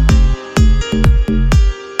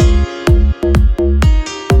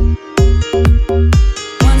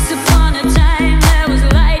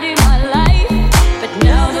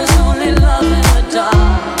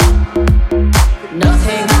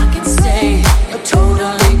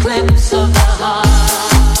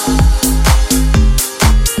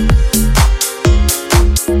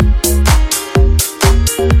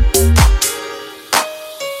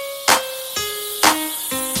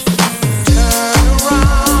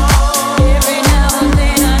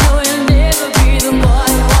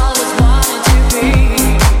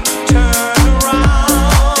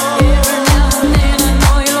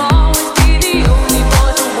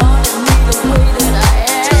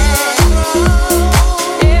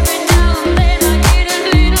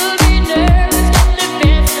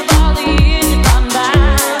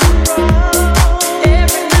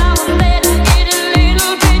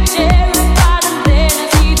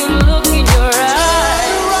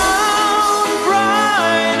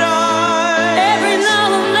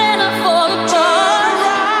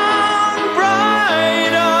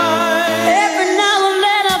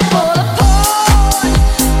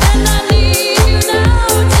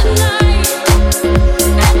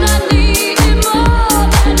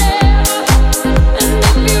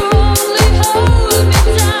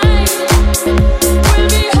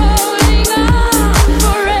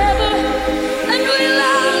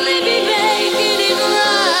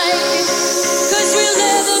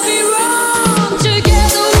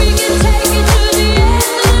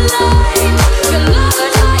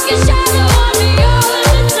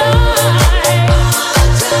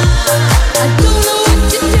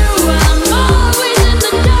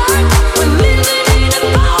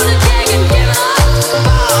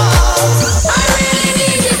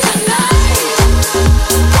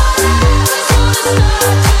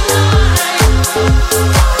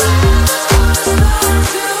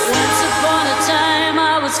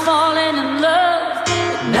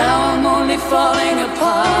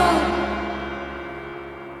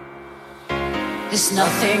 There's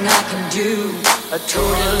nothing I can do, a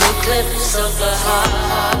total eclipse of the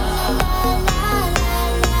heart.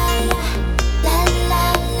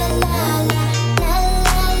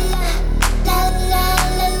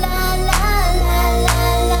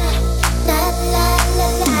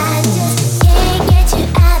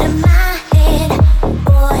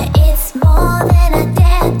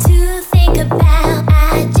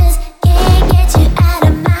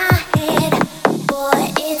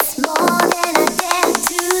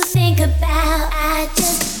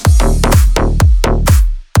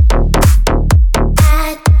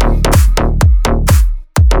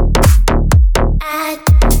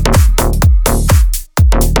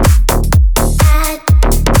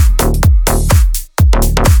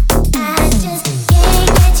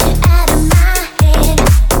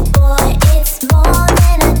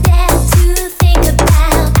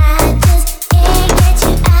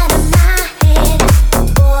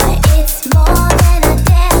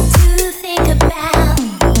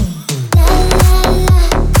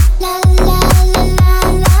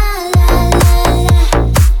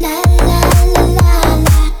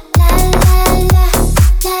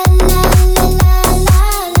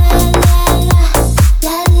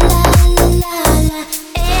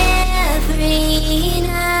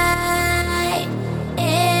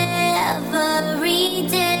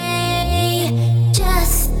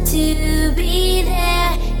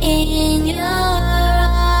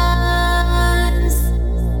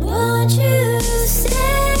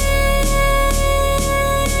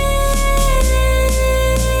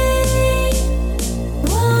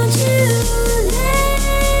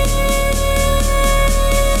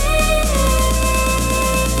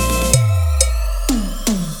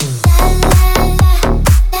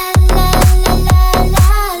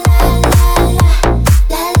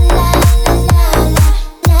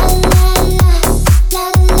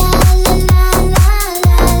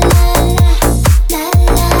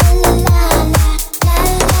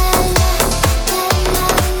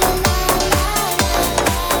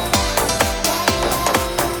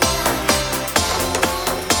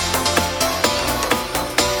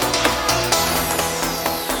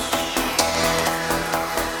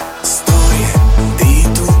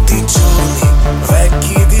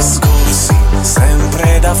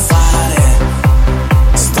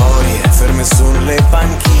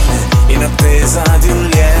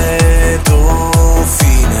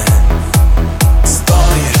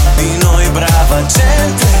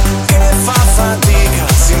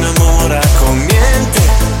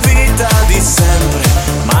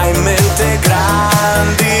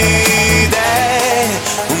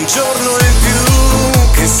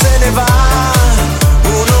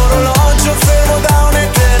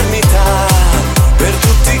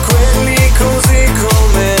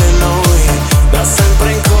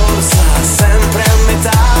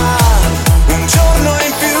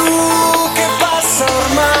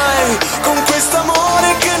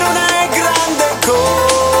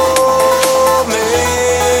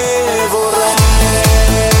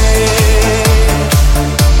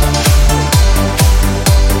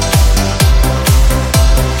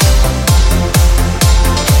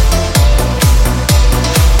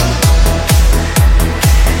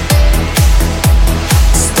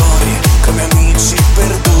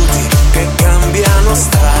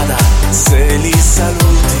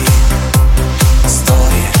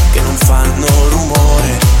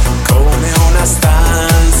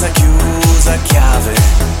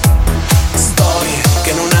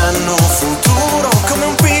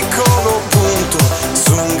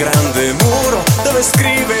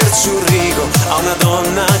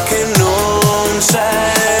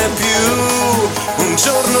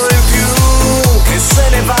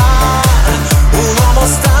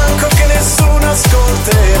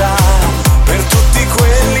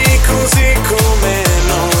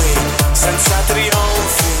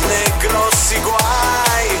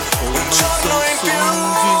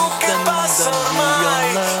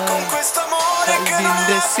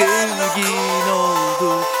 sevgin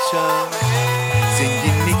oldukça.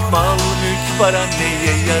 Zenginlik, mal, mülk, para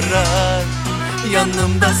neye yarar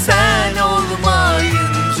yanımda sen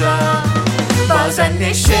olmayınca? Bazen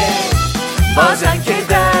neşe, bazen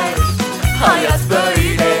keder, hayat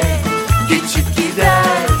böyle geçip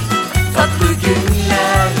gider. Tatlı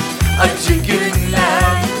günler, acı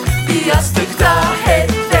günler, bir yastıkta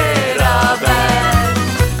hep beraber.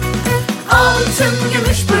 Altın,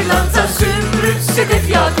 gümüş, pırlanta, zümrüt, sedef,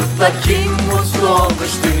 yakutla kim mutlu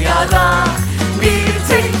olmuş dünyada? Bir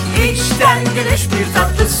tek içten gülüş, bir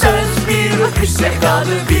tatlı söz, bir öpüş,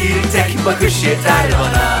 sevdalı bir tek bakış yeter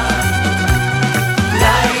bana.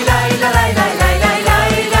 Lay lay lay lay lay lay lay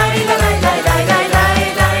lay lay lay lay lay lay lay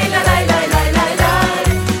lay lay lay lay lay lay.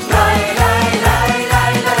 Lay lay lay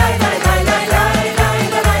lay lay lay lay lay lay lay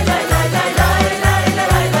lay lay lay lay lay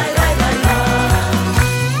lay lay lay lay.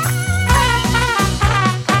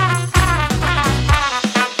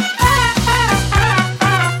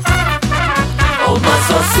 Olmaz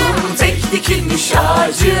olsun tek dikilmiş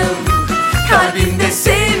ağacım, kalbimde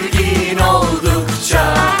sevgin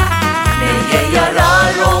oldukça. Neye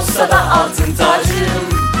yarar olsa da altın tacım,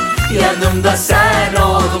 yanımda sen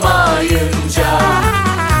olmayınca.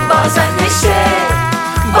 Bazen neşe,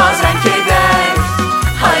 bazen keder,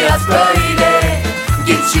 hayat böyle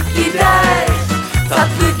geçip gider.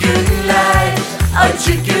 Tatlı günler,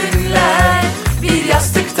 acı günler, bir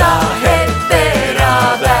yastıkta hep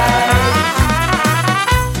beraber.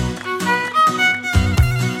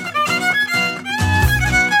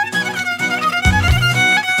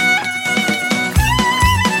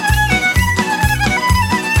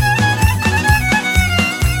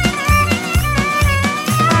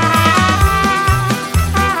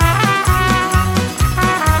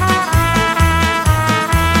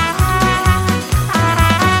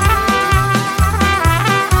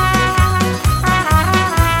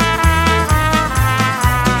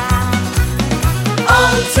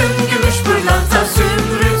 Altın, gümüş, pırlanta,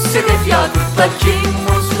 zümrüt, sedef, yakutla kim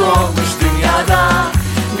mutlu olmuş dünyada?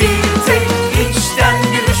 Bir tek içten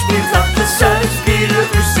gülüş, bir tatlı söz, bir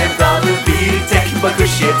öpüş, sevdalı bir tek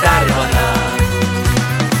bakış yeter bana.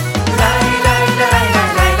 Lay lay lay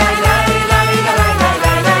lay lay lay lay lay lay lay lay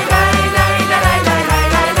lay lay lay lay lay lay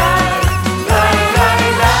lay lay. Lay lay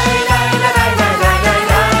lay lay lay lay lay lay lay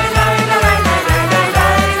lay lay lay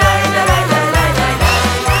lay lay lay lay lay lay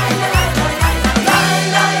lay.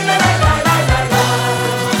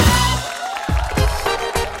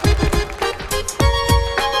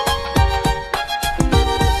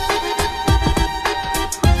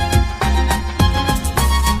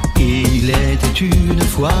 Il était une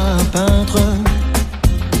fois un peintre,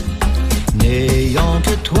 n'ayant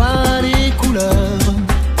que toi les couleurs.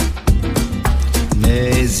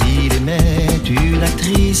 Mais il aimait une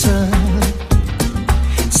actrice,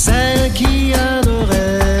 celle qui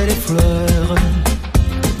adorait les fleurs.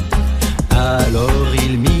 Alors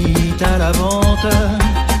il mit à la vente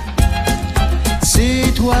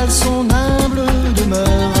ses toiles, son humble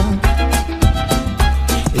demeure,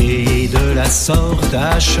 et de la sorte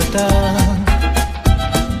acheta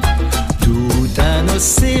tout un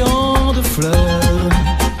océan de fleurs.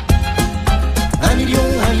 1 million,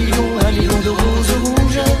 1 million, 1 million de roses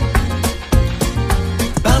rouges.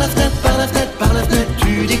 Par la fenêtre, par la fenêtre, par la fenêtre,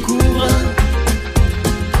 tu découvres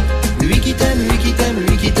lui qui t'aime, lui qui t'aime,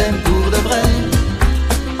 lui qui t'aime pour de vrai.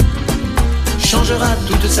 Changera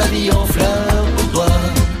toute sa vie en fleurs pour toi.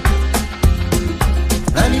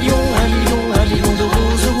 1 million, 1 million, 1 million de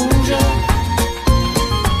roses rouges.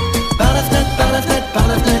 Par la fenêtre, par la fenêtre, par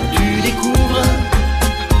la fenêtre, tu découvres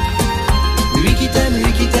lui qui t'aime,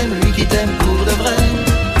 lui qui t'aime, lui qui t'aime pour de vrai.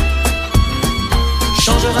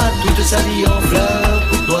 Changera toute sa vie en fleurs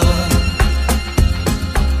pour toi.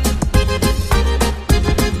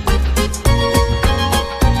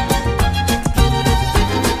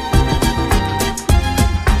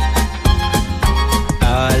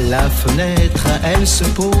 À la fenêtre, elle se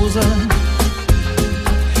pose.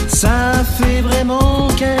 Ça fait vraiment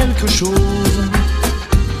quelque chose,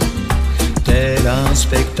 tel un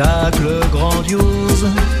spectacle grandiose.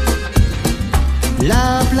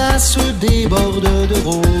 La place déborde de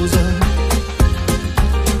roses,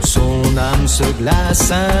 son âme se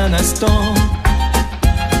glace un instant.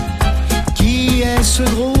 Qui est ce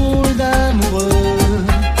drôle d'amoureux?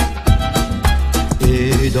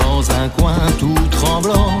 Et dans un coin tout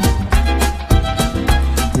tremblant,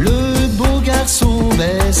 le beau garçon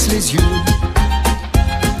baisse les yeux.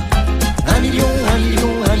 1 million, 1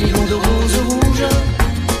 million, 1 million de roses rouges.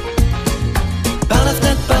 Par la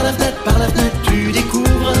fenêtre, par la fenêtre, par la fenêtre, tu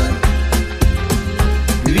découvres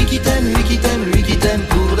lui qui t'aime, lui qui t'aime, lui qui t'aime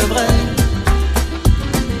pour de vrai.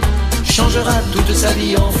 sa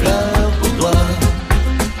vie en fleurs pour toi.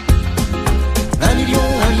 1 million,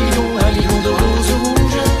 1 million, 1 million de roses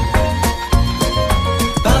rouges.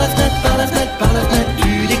 Par la fenêtre, par la fenêtre, par la fenêtre,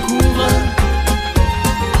 tu découvres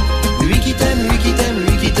lui qui t'aime, lui qui t'aime,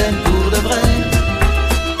 lui qui t'aime pour de vrai.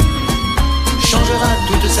 Changera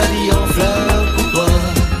toute sa vie en fleurs pour toi.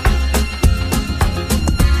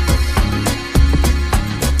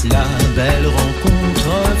 La belle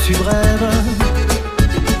rencontre fut brève.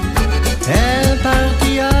 Elle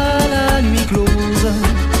partit à la nuit close.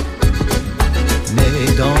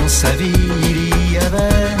 Mais dans sa vie il y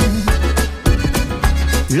avait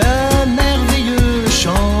le merveilleux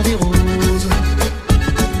chant des roses.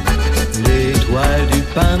 L'étoile du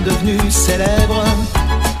pain devenue célèbre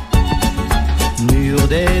n'eurent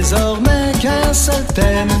désormais qu'un seul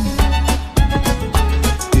thème.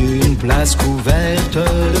 Une place couverte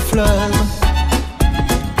de fleurs,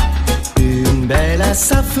 une belle à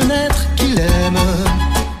sa fenêtre qu'il aime.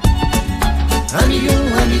 1 million,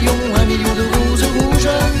 1 million, 1 million de roses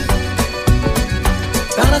rouges.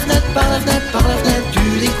 Par la fenêtre, par la fenêtre, par la fenêtre, tu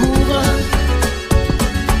découvres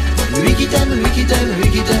lui qui t'aime, lui qui t'aime, lui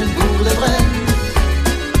qui t'aime pour de vrai.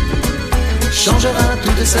 Changera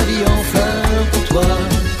toute sa vie en fleurs pour toi.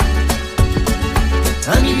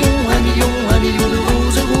 1 million, 1 million, 1 million de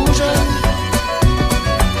roses rouges.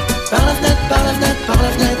 Par la fenêtre, par la fenêtre, par la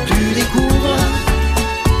fenêtre, tu découvres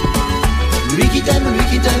lui qui t'aime, lui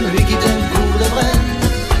qui t'aime, lui qui t'aime pour de vrai.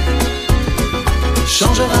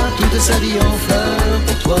 Changera toute sa vie en fleurs.